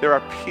 There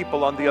are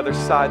people on the other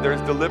side. There's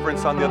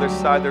deliverance on the other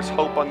side. There's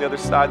hope on the other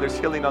side. There's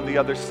healing on the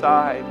other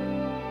side.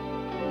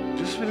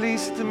 Just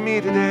release it to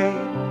me today.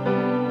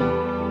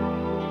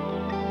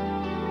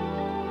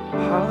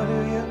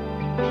 Hallelujah.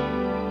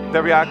 With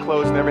every eye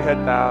closed and every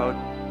head bowed,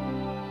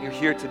 you're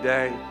here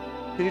today.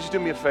 Can you just do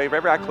me a favor?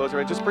 Every eye closed,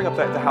 right? Just bring up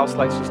the house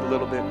lights just a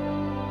little bit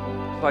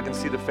so I can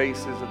see the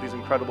faces of these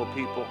incredible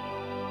people.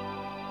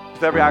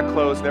 With every eye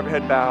closed and every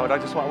head bowed, I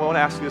want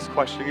to ask you this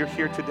question. You're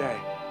here today.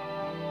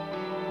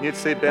 You'd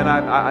say, Ben,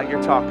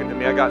 you're talking to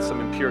me. I got some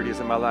impurities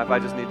in my life I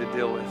just need to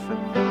deal with.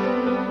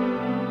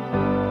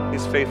 And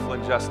He's faithful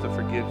and just to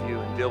forgive you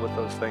and deal with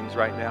those things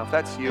right now. If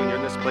that's you and you're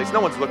in this place, no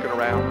one's looking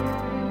around.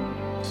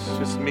 It's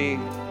just me,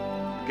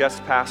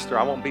 guest pastor.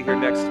 I won't be here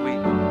next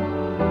week.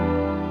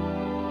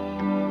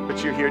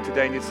 But you're here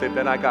today and you'd say,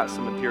 Ben, I got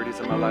some impurities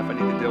in my life I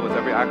need to deal with.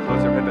 Every eye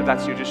closed, every head. If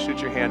that's you, just shoot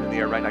your hand in the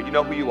air right now. You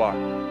know who you are.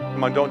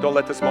 Come on, don't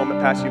let this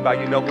moment pass you by.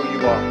 You know who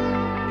you are.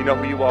 You know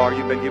who you are.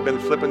 You've been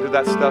flipping through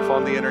that stuff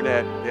on the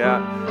internet.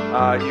 Yeah.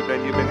 You've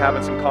been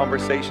having some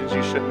conversations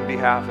you shouldn't be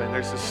having.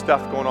 There's this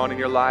stuff going on in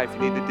your life.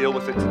 You need to deal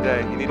with it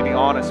today. You need to be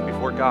honest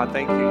before God.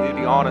 Thank you. You need to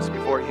be honest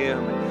before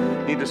Him.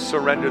 You need to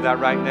surrender that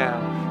right now.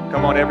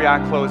 Come on, every eye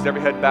closed,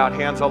 every head bowed,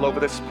 hands all over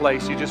this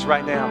place. You just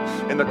right now,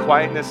 in the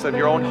quietness of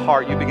your own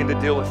heart, you begin to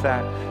deal with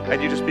that.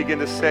 And you just begin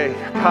to say,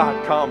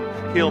 God, come,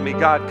 heal me.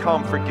 God,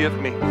 come, forgive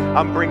me.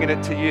 I'm bringing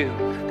it to you.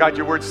 God,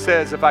 your word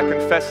says, if I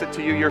confess it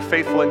to you, you're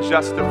faithful and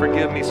just to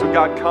forgive me. So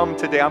God, come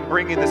today. I'm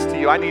bringing this to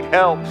you. I need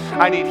help.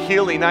 I need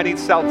healing. I need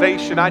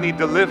salvation. I need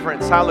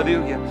deliverance.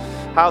 Hallelujah.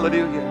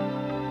 Hallelujah.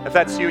 If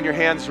that's you and your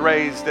hand's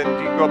raised, then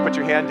you can go put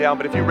your hand down.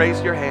 But if you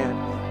raise your hand,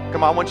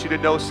 come on, I want you to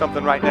know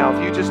something right now.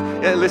 If you just,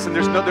 listen,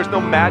 there's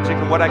no magic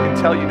in what I can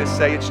tell you to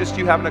say. It's just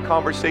you having a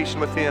conversation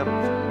with him.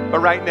 But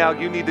right now,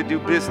 you need to do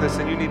business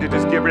and you need to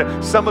just get rid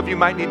of. Some of you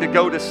might need to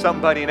go to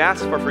somebody and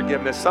ask for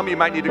forgiveness. Some of you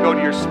might need to go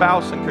to your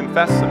spouse and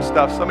confess some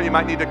stuff. Some of you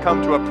might need to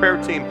come to a prayer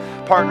team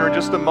partner in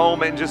just a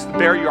moment and just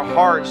bare your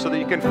heart so that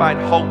you can find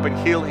hope and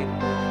healing.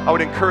 I would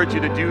encourage you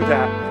to do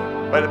that.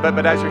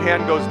 But as your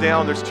hand goes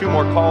down, there's 2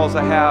 more calls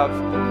I have.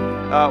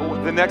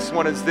 The next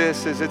one is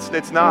this: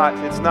 it's not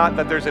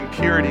that there's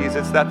impurities,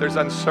 it's that there's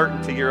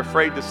uncertainty. You're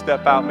afraid to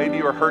step out. Maybe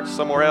you were hurt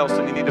somewhere else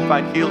and you need to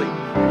find healing.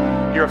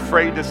 You're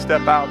afraid to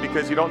step out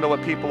because you don't know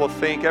what people will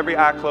think. Every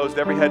eye closed,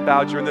 every head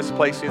bowed. You're in this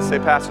place and you say,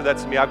 Pastor,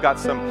 that's me. I've got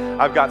some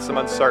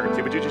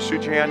uncertainty. Would you just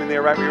shoot your hand in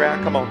there right where you're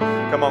at? Come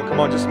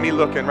on. Just me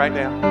looking right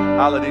now.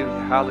 Hallelujah,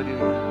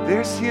 hallelujah.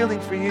 There's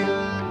healing for you.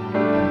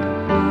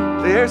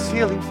 There's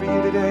healing for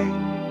you today.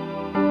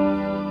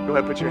 Go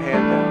ahead, put your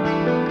hand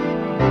down.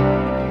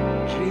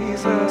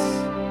 Jesus,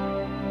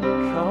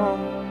 come.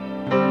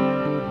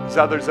 There's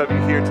others of you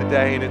here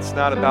today, and it's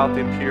not about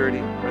the impurity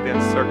or the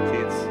uncertainty.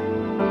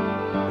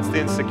 It's the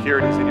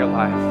insecurities in your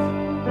life.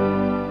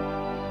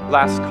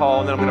 Last call,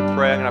 and then I'm going to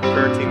pray. I'm going to have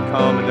a prayer team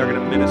come, and they're going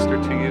to minister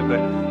to you. But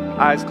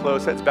eyes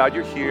closed, heads bowed.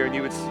 You're here, and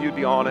you'd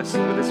be honest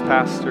with this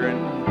pastor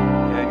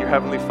and your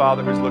heavenly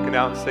Father who's looking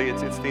out and say,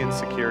 it's the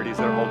insecurities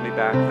that are holding me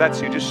back. If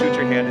that's you, just shoot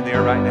your hand in the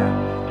air right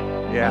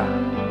now. Yeah.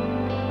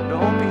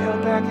 Don't be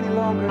held back any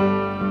longer.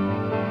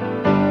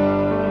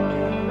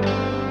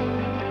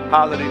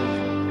 Hallelujah.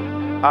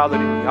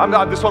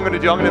 Hallelujah. This is what I'm going to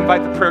do. I'm going to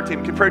invite the prayer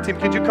team. Prayer team,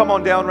 could you come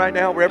on down right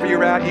now, wherever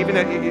you're at?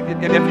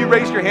 And if you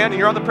raise your hand and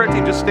you're on the prayer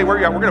team, just stay where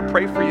you're at. We're going to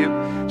pray for you.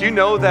 Do you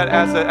know that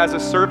as a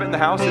servant in the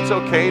house, it's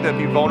okay to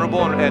be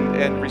vulnerable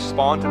and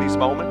respond to these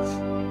moments?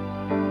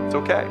 It's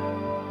okay.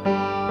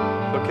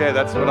 It's okay.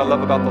 That's what I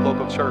love about the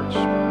local church.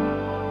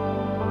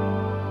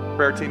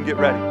 Prayer team, get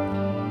ready.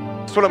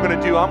 That's what I'm going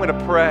to do. I'm going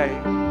to pray.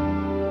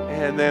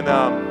 And then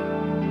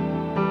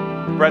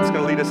Brett's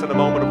going to lead us in a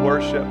moment of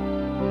worship.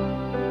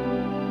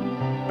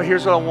 But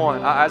here's what I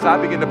want. As I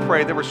begin to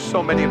pray, there were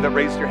so many of them that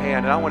raised your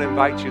hand, and I want to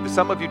invite you.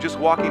 Some of you just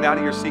walking out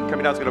of your seat and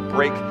coming down is going to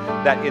break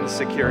that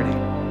insecurity.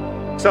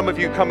 Some of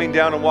you coming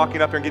down and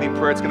walking up here and getting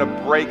prayer, it's going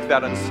to break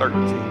that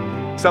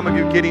uncertainty. Some of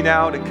you getting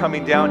out and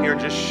coming down here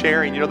and just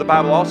sharing. You know, the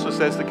Bible also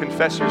says to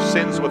confess your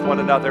sins with one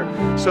another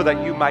so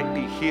that you might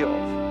be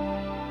healed.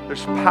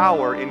 There's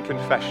power in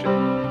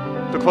confession.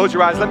 So close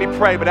your eyes, let me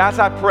pray. But as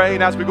I pray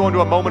and as we go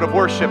into a moment of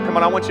worship, come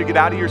on, I want you to get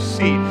out of your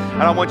seat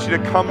and I want you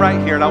to come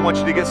right here and I want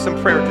you to get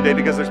some prayer today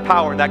because there's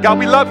power in that. God,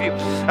 we love you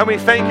and we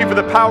thank you for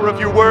the power of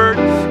your word.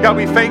 God,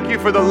 we thank you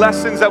for the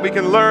lessons that we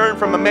can learn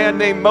from a man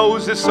named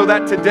Moses so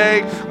that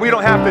today we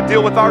don't have to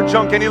deal with our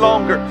junk any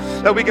longer.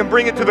 That we can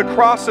bring it to the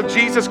cross of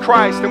Jesus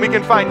Christ and we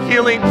can find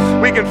healing,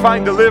 we can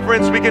find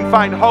deliverance, we can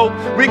find hope.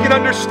 We can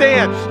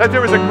understand that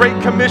there is a great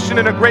commission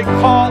and a great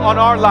call on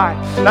our life.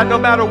 That no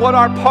matter what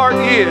our part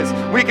is,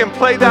 we can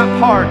play that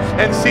part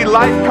and see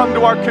life come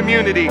to our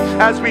community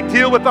as we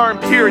deal with our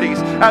impurities,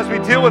 as we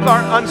deal with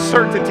our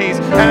uncertainties,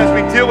 and as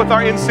we deal with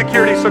our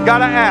insecurities. So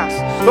God, I ask,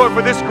 Lord,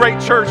 for this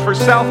great church, for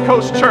South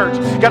Coast Church,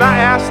 God, I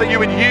ask that you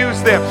would use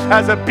them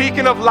as a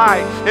beacon of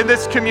light in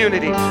this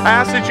community. I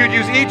ask that you'd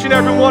use each and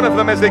every one of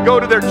them as they go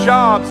to their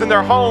jobs and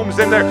their homes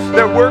and their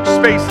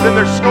workspaces and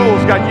their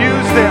schools. God,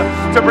 use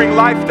them to bring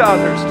life to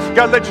others.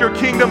 God, let your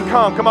kingdom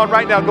come. Come on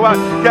right now. Go out.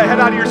 Head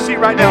out of your seat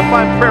right now.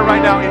 Find prayer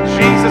right now in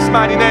Jesus'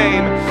 mighty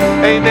name.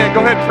 Amen. Go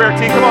ahead, prayer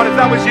team. Come on. If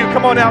that was you,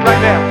 come on out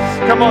right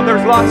now. Come on.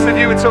 There's lots of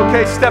you. It's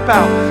okay. Step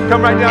out.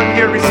 Come right down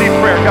here and receive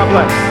prayer. God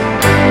bless.